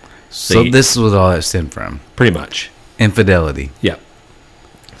 So you- this is what all that stemmed from. Pretty much. Infidelity. Yeah.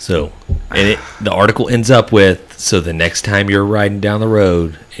 So, and the article ends up with, so the next time you're riding down the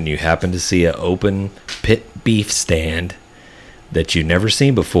road and you happen to see an open pit beef stand that you've never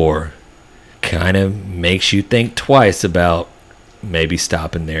seen before, kind of makes you think twice about maybe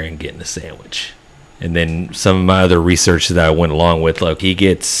stopping there and getting a sandwich. And then some of my other research that I went along with, like, he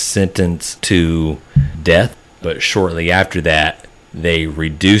gets sentenced to death, but shortly after that, they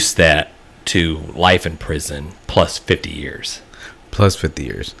reduce that to life in prison plus 50 years. Plus 50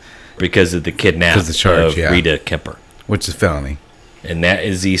 years. Because of the kidnap 'Cause the charge, of yeah. Rita Kemper. Which is felony. And that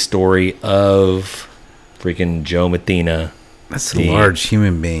is the story of freaking Joe Matheny, That's a The- large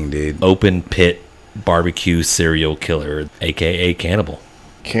human being, dude. open pit barbecue serial killer, a.k.a. cannibal.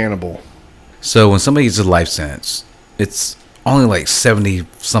 Cannibal. So when somebody gets a life sentence, it's only like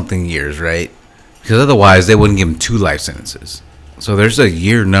 70-something years, right? Because otherwise they wouldn't give him 2 life sentences. So there's a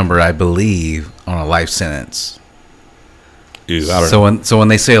year number, I believe, on a life sentence. Ooh, I don't know. So when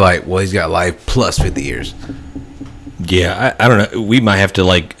they say like, well, he's got life plus 50 years. Yeah, I don't know. We might have to,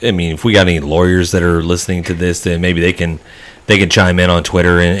 like, I mean, if we got any lawyers that are listening to this, then maybe they can chime in on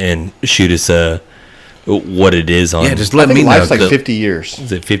Twitter and shoot us what it is on. Yeah, just I let think me know. life's like the- 50 years.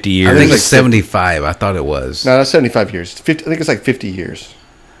 Is it 50 I years? think it's like 75. I thought it was. No, that's 75 years. 50, I think it's like 50 years.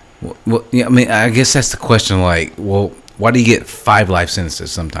 Well, yeah, I mean, I guess that's the question. Like, well, why do you get 5 life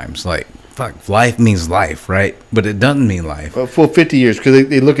sentences sometimes? Like, fuck, life means life, right? But it doesn't mean life. Well, 50 years because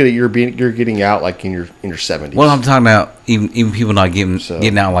they look at it. You're getting out like in your 70s. Well, I'm talking about even people not So-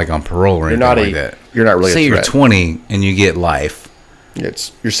 getting out like on parole or anything You're not like that. You're not really. Say a you're threat. 20 and you get life,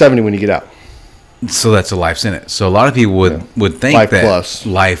 You're 70 when you get out. so that's a life sentence. So a lot of people would think Life that plus.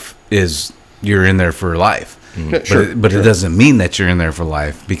 life is you're in there for life. Yeah, sure, But sure. it doesn't mean that you're in there for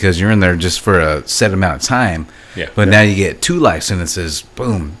life because you're in there just for a set amount of time. Yeah. But now you get 2 life sentences,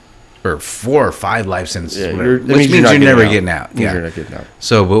 boom, or 4 or 5 life sentences, Yeah, whatever, that which means not you're never out. getting out. Means Yeah. you're not getting out.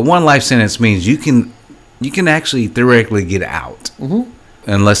 So, but 1 life sentence means you can actually theoretically get out,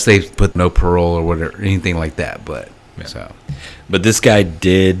 unless they put no parole or whatever, anything like that. But so, But this guy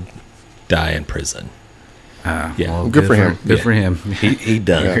did die in prison. Yeah. well, Good for him. Good Yeah. for him. He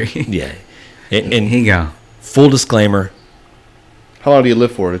done. Yeah. And He go. full disclaimer, How long do you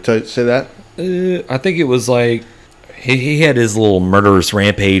live for? To say that? I think it was like he had his little murderous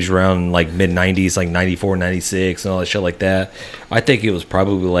rampage around like mid 90s, like 94, 96 and all that shit like that. I think it was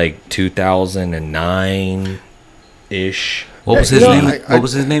probably like 2009 ish. What was Yeah, his you know, name? What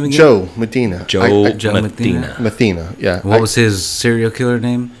was his name again? Joe Medina. Joe Joe Matheny. Matheny? Mathena. Yeah. What was his serial killer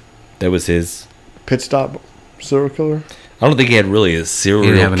name? That was his. pit stop serial killer? I don't think he had really a He serial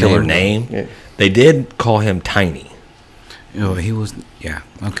didn't have a killer name. name. Yeah. They did call him Tiny. Oh, he was. Yeah.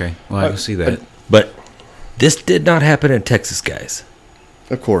 Okay. Well, I can see that. But this did not happen in Texas, guys.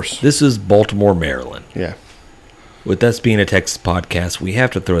 Of course. This is Baltimore, Maryland. Yeah. With us being a Texas podcast, we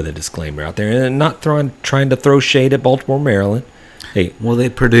have to throw the disclaimer out there and not trying to throw shade at Baltimore, Maryland. Hey, Well, they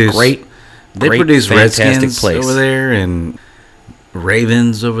produce great, They great, produce fantastic Redskins place. over there and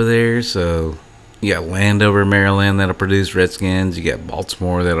Ravens over there. So you got Landover, Maryland that'll produce Redskins. You got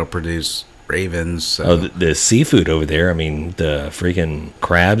Baltimore that'll produce Ravens. So. Oh, the seafood over there. I mean, the freaking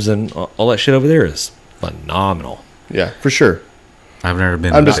crabs and all that shit over there is phenomenal. Yeah, for sure. I've never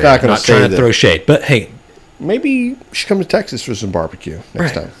been. I'm to just there. not gonna Not say trying to that. throw shade, but hey, Maybe you should come to Texas for some barbecue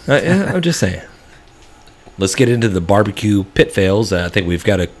next time. I'm just saying. Let's get into the barbecue pit fails. I think we've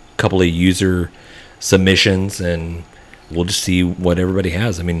got a couple of user submissions, and we'll just see what everybody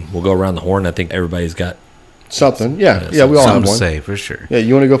has. I mean, we'll go around the horn. I think everybody's got. Something. Yeah. Yeah, Yeah, we all have Something to one. say for sure. Yeah,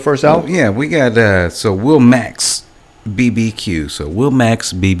 you want to go first, Al? Oh, yeah, we got so Will Max BBQ. So Will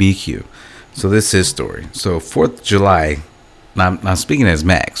Max BBQ. So this is his story. So 4th of July. Now I'm speaking as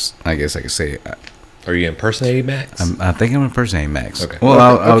Max. I guess I could say Are you impersonating Max? I think I'm impersonating Max. Okay. Well,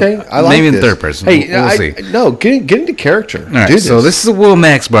 I like maybe in this. third person. Hey, we'll see. No, get into character. All right. Do So this is a Will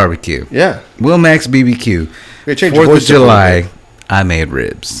Max barbecue. Yeah. Will Max BBQ. gotta change your 4th of voice up a little July, bit. I made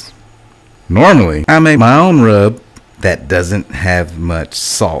ribs. Normally, I make my own rub that doesn't have much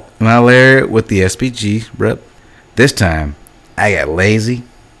salt, and I layer it with the SPG rub. This time, I got lazy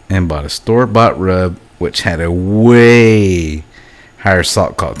and bought a store-bought rub, which had a way higher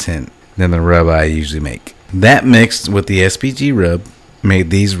salt content than the rub I usually make. That mixed with the SPG rub made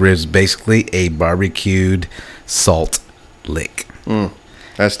these ribs basically a barbecued salt lick.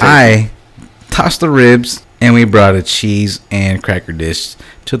 That's tasty. I tossed the ribs, and we brought a cheese and cracker dish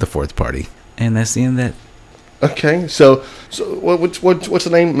to the 4th party. And that's the end of that. Okay, so what's the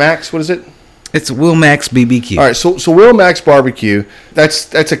name? Max? What is it? It's Will Max BBQ. All right, so Will Max barbecue.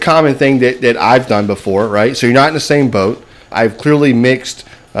 That's a common thing that I've done before, right? So you're not in the same boat. I've clearly mixed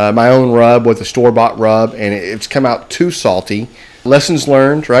my own rub with a store-bought rub, and it's come out too salty. Lessons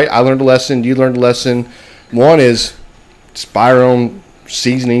learned, right? I learned a lesson. You learned a lesson. One is just buy our own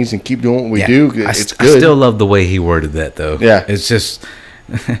seasonings and keep doing what we do. It's good. I still love the way he worded that, though. Yeah. It's just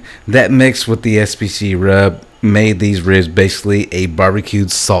that mix with the SPC rub made these ribs basically a barbecued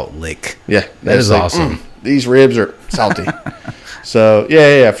salt lick. Yeah, That is awesome. These ribs are salty. So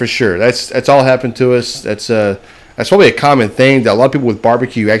yeah, for sure. That's all happened to us. That's probably a common thing that a lot of people with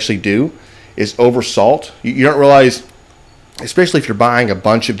barbecue actually do is over salt. You don't realize, especially if you're buying a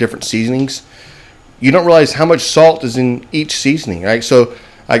bunch of different seasonings, you don't realize how much salt is in each seasoning, right? So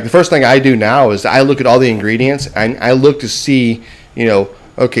like the first thing I do now is I look at all the ingredients and I look to see,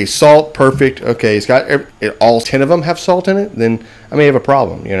 okay, salt, perfect. Okay, it's got all 10 of them have salt in it. Then I may have a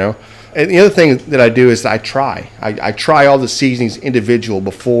problem, And the other thing that I do is I try. I try all the seasonings individual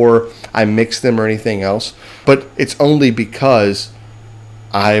before I mix them or anything else. But it's only because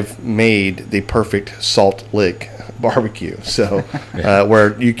I've made the perfect salt lick barbecue. So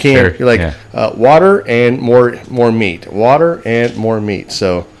where you can't, Sure, you're like water and more meat, water and more meat.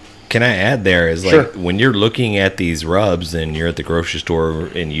 So. Can I add there is like Sure. when you're looking at these rubs and you're at the grocery store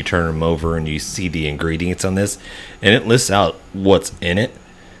and you turn them over and you see the ingredients on this and it lists out what's in it.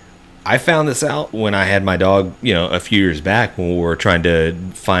 I found this out when I had my dog, a few years back when we were trying to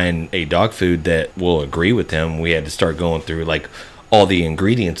find a dog food that will agree with him. We had to start going through like all the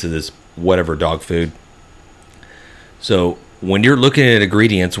ingredients of this whatever dog food. So when you're looking at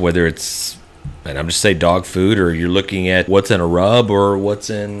ingredients, whether it's, and I'm just say dog food, or you're looking at what's in a rub or what's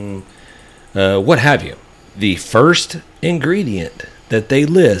in what have you, the first ingredient that they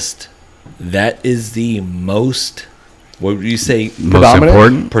list, that is the most, what would you say, Most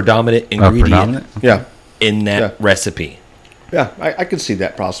important? predominant ingredient Predominant? Yeah. in that Yeah. recipe. Yeah, I can see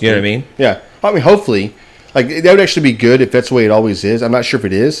that possibly. You know what I mean? Yeah. I mean, hopefully, like that would actually be good if that's the way it always is. I'm not sure if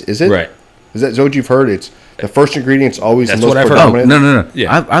it is. Is it? Right. Is that what you've heard? It's the first ingredient's always That's the most what I've heard. Oh, predominant. no.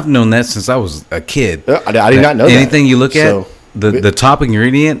 Yeah. I've known that since I was a kid. I did not know that. Anything you look at, So, the top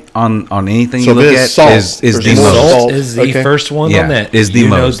ingredient on anything So you look if it's at salt, is there's the more most. salt. Salt is the Okay. first one Yeah, on that. is the you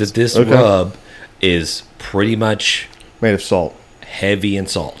most. know that this Okay. rub is pretty much made of salt. heavy in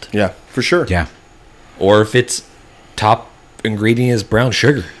salt. Yeah, for sure. Yeah. Or if it's top ingredient is brown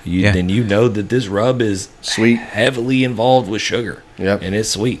sugar, Yeah. then you know that this rub is Sweet. heavily involved with sugar. Yep. And it's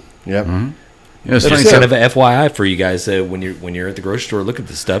sweet. Yep. You know, it's That's funny. kind of a FYI for you guys. When you're at the grocery store, look at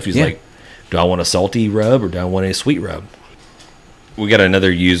this stuff. He's Yeah. like, do I want a salty rub or do I want a sweet rub? We got another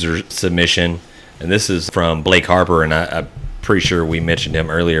user submission, and this is from Blake Harper, and I'm pretty sure we mentioned him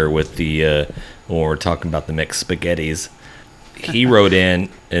earlier with the when we were talking about the mixed spaghettis. He wrote in,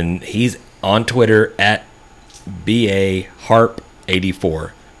 and he's on Twitter at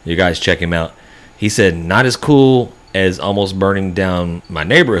BAHarp84. You guys check him out. He said, not as cool as almost burning down my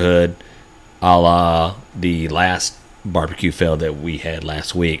neighborhood, a la the last barbecue fail that we had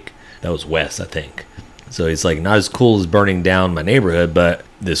last week. That was Wes, I think. So he's like, not as cool as burning down my neighborhood, but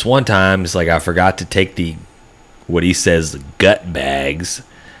this one time, it's like I forgot to take the, what he says, the gut bags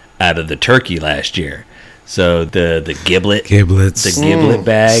out of the turkey last year. So the giblet, Giblets. the giblet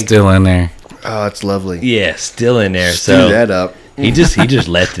bag, Still in there. Oh, it's lovely. yeah, still in there. Stew So that up. he just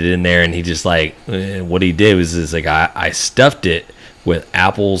left it in there, and he just like what he did was is like I stuffed it with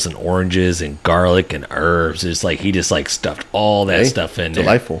apples and oranges and garlic and herbs. It's like he just like stuffed all that Hey, stuff in there.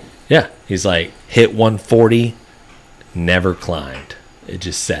 Delightful. Yeah, he's like hit 140, never climbed. It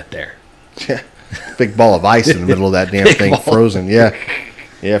just sat there. Yeah. Big ball of ice in the middle of that damn thing, frozen. Yeah.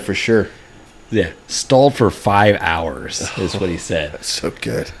 Yeah, for sure. Yeah, stalled for 5 hours is what he said. So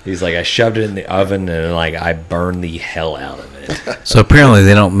good. He's like I shoved it in the oven and like I burned the hell out of it. So apparently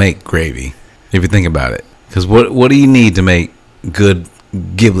they don't make gravy, if you think about it. Because what do you need to make good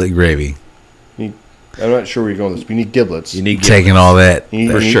giblet gravy? I'm not sure where you're going with this. But you need giblets. You need Taking all that You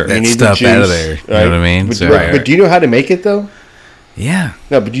need- for you need- sure. you that need the stuff out of juice, there. You know what I mean? But, So- but do you know how to make it though? Yeah,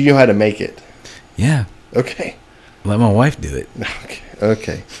 No, but do you know how to make it? yeah. Okay. Let my wife do it.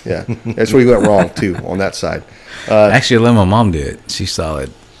 Okay. Yeah. That's where you went wrong too on that side. Actually, let my mom do it. She's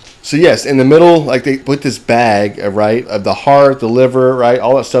solid. So yes, in the middle, like they put this bag, right, of the heart, the liver, right,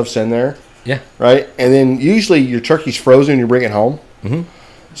 all that stuff's in there, Yeah. right, and then usually your turkey's frozen. You bring it home,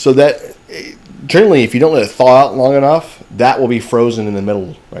 so that generally, if you don't let it thaw out long enough, that will be frozen in the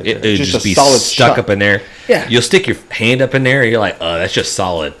middle, right there. It'd It's just a be solid stuck chunk. up in there. Yeah. You'll stick your hand up in there, and you're like, oh, that's just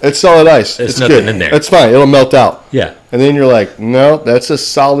solid. It's solid ice. There's It's nothing good. in there. It's fine. It'll melt out. Yeah. And then you're like, no, that's a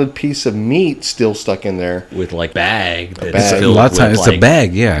solid piece of meat still stuck in there. With like bag. That's bag. A filled lot of times with, it's a like,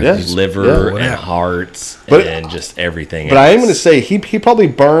 bag. Yeah. Yeah. liver Yeah. and hearts But- and just everything. But I am else. going to say he probably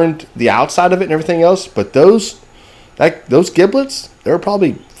burned the outside of it and everything else. But those giblets, they're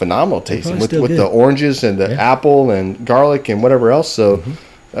probably phenomenal tasting probably with still the good. oranges and the apple and garlic and whatever else. So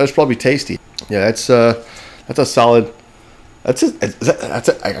that was probably tasty. Yeah, that's a solid. I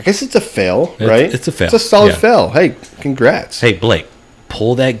guess it's a fail, right? it's a fail, It's a solid yeah. fail. Hey, congrats. Hey, Blake,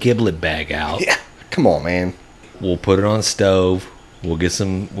 pull that giblet bag out. Yeah, come on, man. We'll put it on the stove. We'll get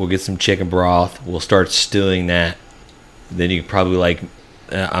some chicken broth. We'll start stewing that. Then you probably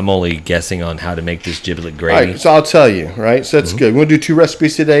I'm only guessing on how to make this giblet All gravy. right, so I'll tell you, right? So that's good. We're going to do 2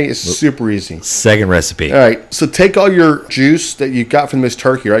 recipes today. It's super easy. Second recipe. All right, so take all your juice that you got from this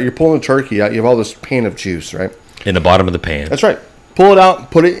turkey, right? You're pulling the turkey out. You have all this pan of juice, right? In the bottom of the pan. That's right. Pull it out,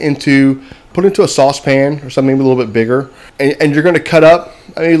 put it into a saucepan or something maybe a little bit bigger, and you're going to cut up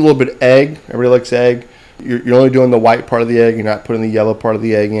maybe a little bit of egg. Everybody likes egg. You're only doing the white part of the egg. You're not putting the yellow part of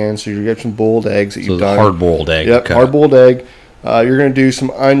the egg in. So you get some boiled eggs that So you've the done. hard-boiled egg. Yep, cut. hard-boiled egg. You're going to do some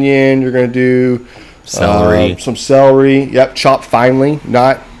onion. You're going to do Celery. some celery. Yep, chopped finely.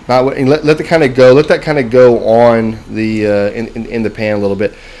 Not and let that kind of go. Let that kind of go on the in the pan a little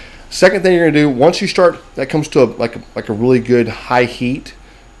bit. Second thing you're going to do, once you start, that comes to a really good high heat.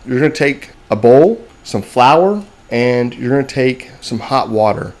 You're going to take a bowl, some flour, and you're going to take some hot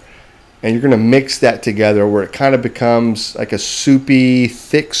water, and you're going to mix that together where it kind of becomes like a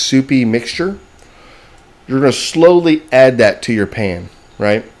thick soupy mixture. You're going to slowly add that to your pan,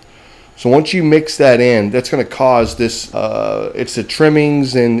 right? So once you mix that in, that's going to cause this, it's the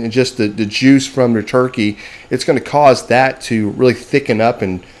trimmings and just the juice from your turkey. It's going to cause that to really thicken up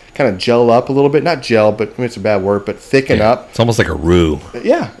and kind of gel up a little bit. Not gel, but I mean, it's a bad word, but thicken up. It's almost like a roux.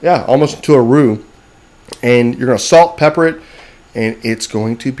 Yeah, almost to a roux. And you're going to salt, pepper it, and it's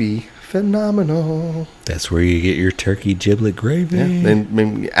going to be phenomenal. That's where you get your turkey giblet gravy. Yeah.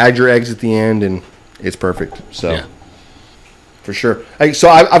 Then add your eggs at the end, and it's perfect. So, Yeah. for sure. Hey, so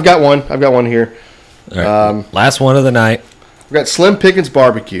I've got one. I've got one here. All right. Last one of the night. I've got Slim Pickens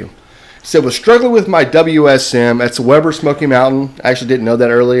Barbecue. Said, was struggling with my WSM. That's a Weber Smoky Mountain. I actually didn't know that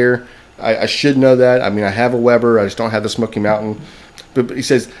earlier. I should know that. I mean, I have a Weber. I just don't have the Smoky Mountain. But he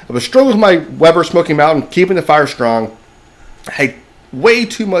says, I was struggling with my Weber Smoky Mountain, keeping the fire strong. Had way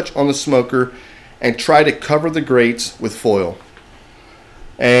too much on the smoker and try to cover the grates with foil.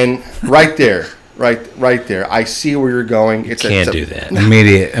 And right there, right there, I see where you're going. Can't do that.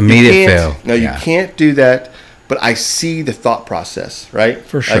 Immediate You fail. can't- No, Yeah. you can't do that. But I see the thought process, right?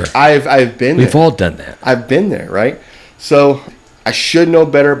 For sure. Like I've been We've there. all done that. I've been there, right? So I should know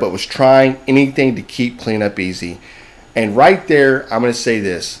better, but was trying anything to keep cleanup easy. And right there, I'm going to say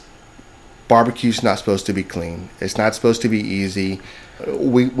this: barbecue's not supposed to be clean. It's not supposed to be easy.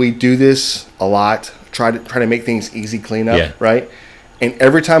 We do this a lot. Try to make things easy cleanup, Yeah. right? And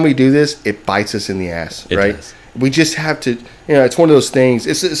every time we do this, it bites us in the ass, It right? does. We just have to, it's one of those things.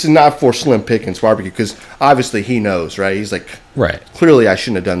 This is not for Slim Pickens Barbecue because obviously he knows, right? He's like, Right. clearly I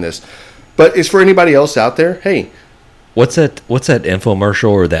shouldn't have done this. But it's for anybody else out there. Hey, What's that infomercial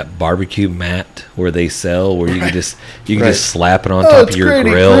or that barbecue mat where they sell where you can just Right. slap it on oh, top it's of your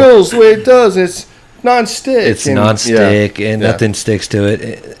great. grill? It grills the way it does. It's non-stick. It's and- non-stick yeah, and yeah. nothing sticks to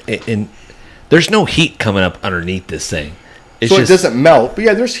it. And there's no heat coming up underneath this thing. It's So just it doesn't melt. But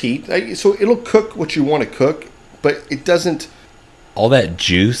yeah, there's heat. So it'll cook what you want to cook, but it doesn't. all that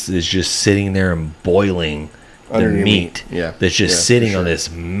juice is just sitting there and boiling the Underneath. meat. Yeah. That's just Yeah, for sitting on sure. this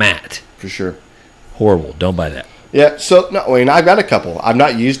mat. For sure. Horrible. Don't buy that. Yeah, so no, I mean, I've got a couple. I've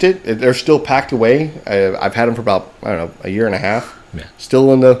not used it. They're still packed away. I've had them for about, I don't know, a year and a half. Yeah.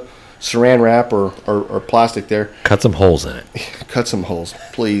 Still in the saran wrap or plastic there. Cut some holes in it. Cut some holes.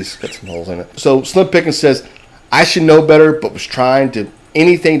 Please cut some holes in it. So Slim Pickens says, I should know better, but was trying to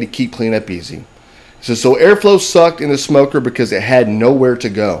anything to keep cleanup easy. So airflow sucked in the smoker because it had nowhere to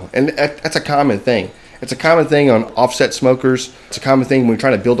go. And that's a common thing. It's a common thing on offset smokers. It's a common thing when you're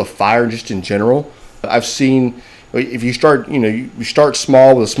trying to build a fire just in general. I've seen if you start, you start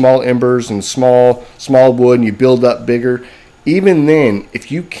small with small embers and small wood, and you build up bigger. Even then,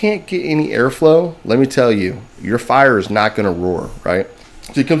 if you can't get any airflow, let me tell you, your fire is not going to roar, right?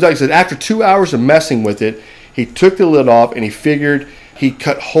 So he comes out, he said, after 2 hours of messing with it, he took the lid off and he figured he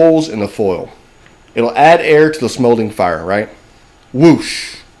cut holes in the foil. It'll add air to the smoldering fire, right?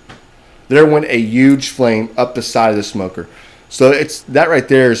 Whoosh. There went a huge flame up the side of the smoker. So it's that right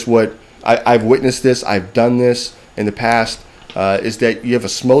there is what I've witnessed this. I've done this in the past, is that you have a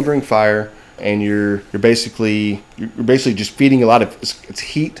smoldering fire and you're basically just feeding a lot of it's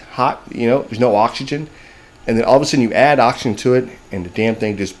heat, hot, there's no oxygen. And then all of a sudden you add oxygen to it and the damn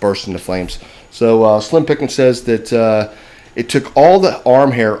thing just bursts into flames. So Slim Pickens says that it took all the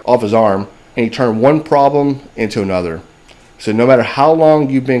arm hair off his arm and he turned one problem into another. So no matter how long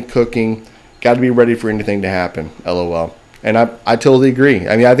you've been cooking, got to be ready for anything to happen. LOL. And I totally agree.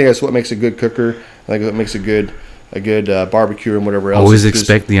 I mean, I think that's what makes a good cooker. I think what makes a good barbecue and whatever else. Always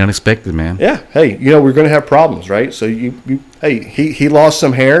expect the unexpected, man. Yeah. Hey, we're going to have problems, right? So he lost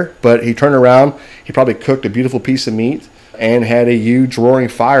some hair, but he turned around. He probably cooked a beautiful piece of meat and had a huge roaring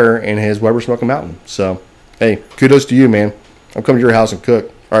fire in his Weber Smoky Mountain. So, hey, kudos to you, man. I'm coming to your house and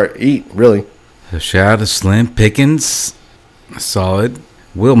cook. Or eat, really. So shout out to Slim Pickens. Solid.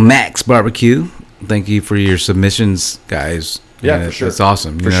 Will Max Barbecue. Thank you for your submissions, guys. Yeah, for sure. That's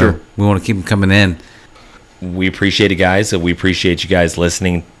awesome. For sure. We want to keep them coming in. We appreciate it, guys. We appreciate you guys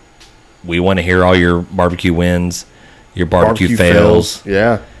listening. We want to hear all your barbecue wins, your barbecue fails,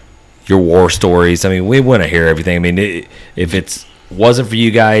 yeah, your war stories. I mean, we want to hear everything. I mean, if it wasn't for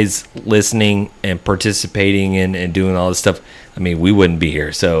you guys listening and participating and doing all this stuff, I mean, we wouldn't be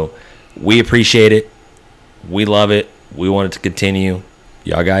here. So we appreciate it. We love it. We want it to continue.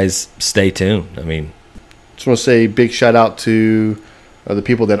 Y'all guys stay tuned. I mean, just want to say big shout out to the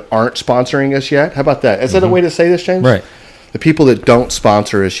people that aren't sponsoring us yet. How about that? Is that a way to say this, James? Right. The people that don't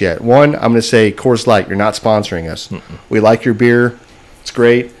sponsor us yet. One, I'm going to say Coors Light, you're not sponsoring us. Mm-mm. We like your beer. It's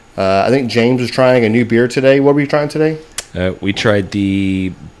great. I think James was trying a new beer today. What were you trying today? We tried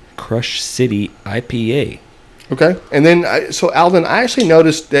the Crush City IPA. Okay. And then, so Alden, I actually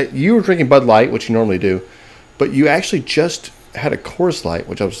noticed that you were drinking Bud Light, which you normally do, but you actually just had a Coors Light,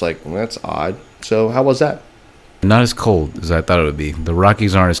 which I was like, well, that's odd. So how was that? Not as cold as I thought it would be. The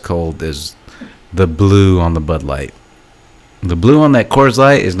Rockies aren't as cold as the blue on the Bud Light. The blue on that Coors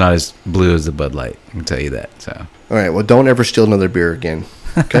Light is not as blue as the Bud Light. I can tell you that. So. All right. Well, don't ever steal another beer again.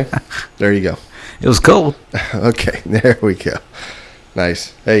 Okay? There you go. It was cold. Okay. There we go.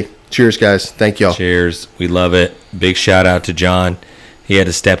 Nice. Hey, cheers, guys. Thank y'all. Cheers. We love it. Big shout out to John. He had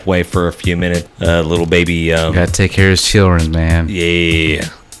to step away for a few minutes. Little baby. You got to take care of his children, man. Yeah.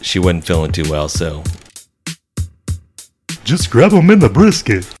 She wasn't feeling too well, so. Just grab them in the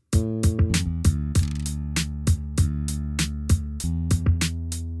brisket.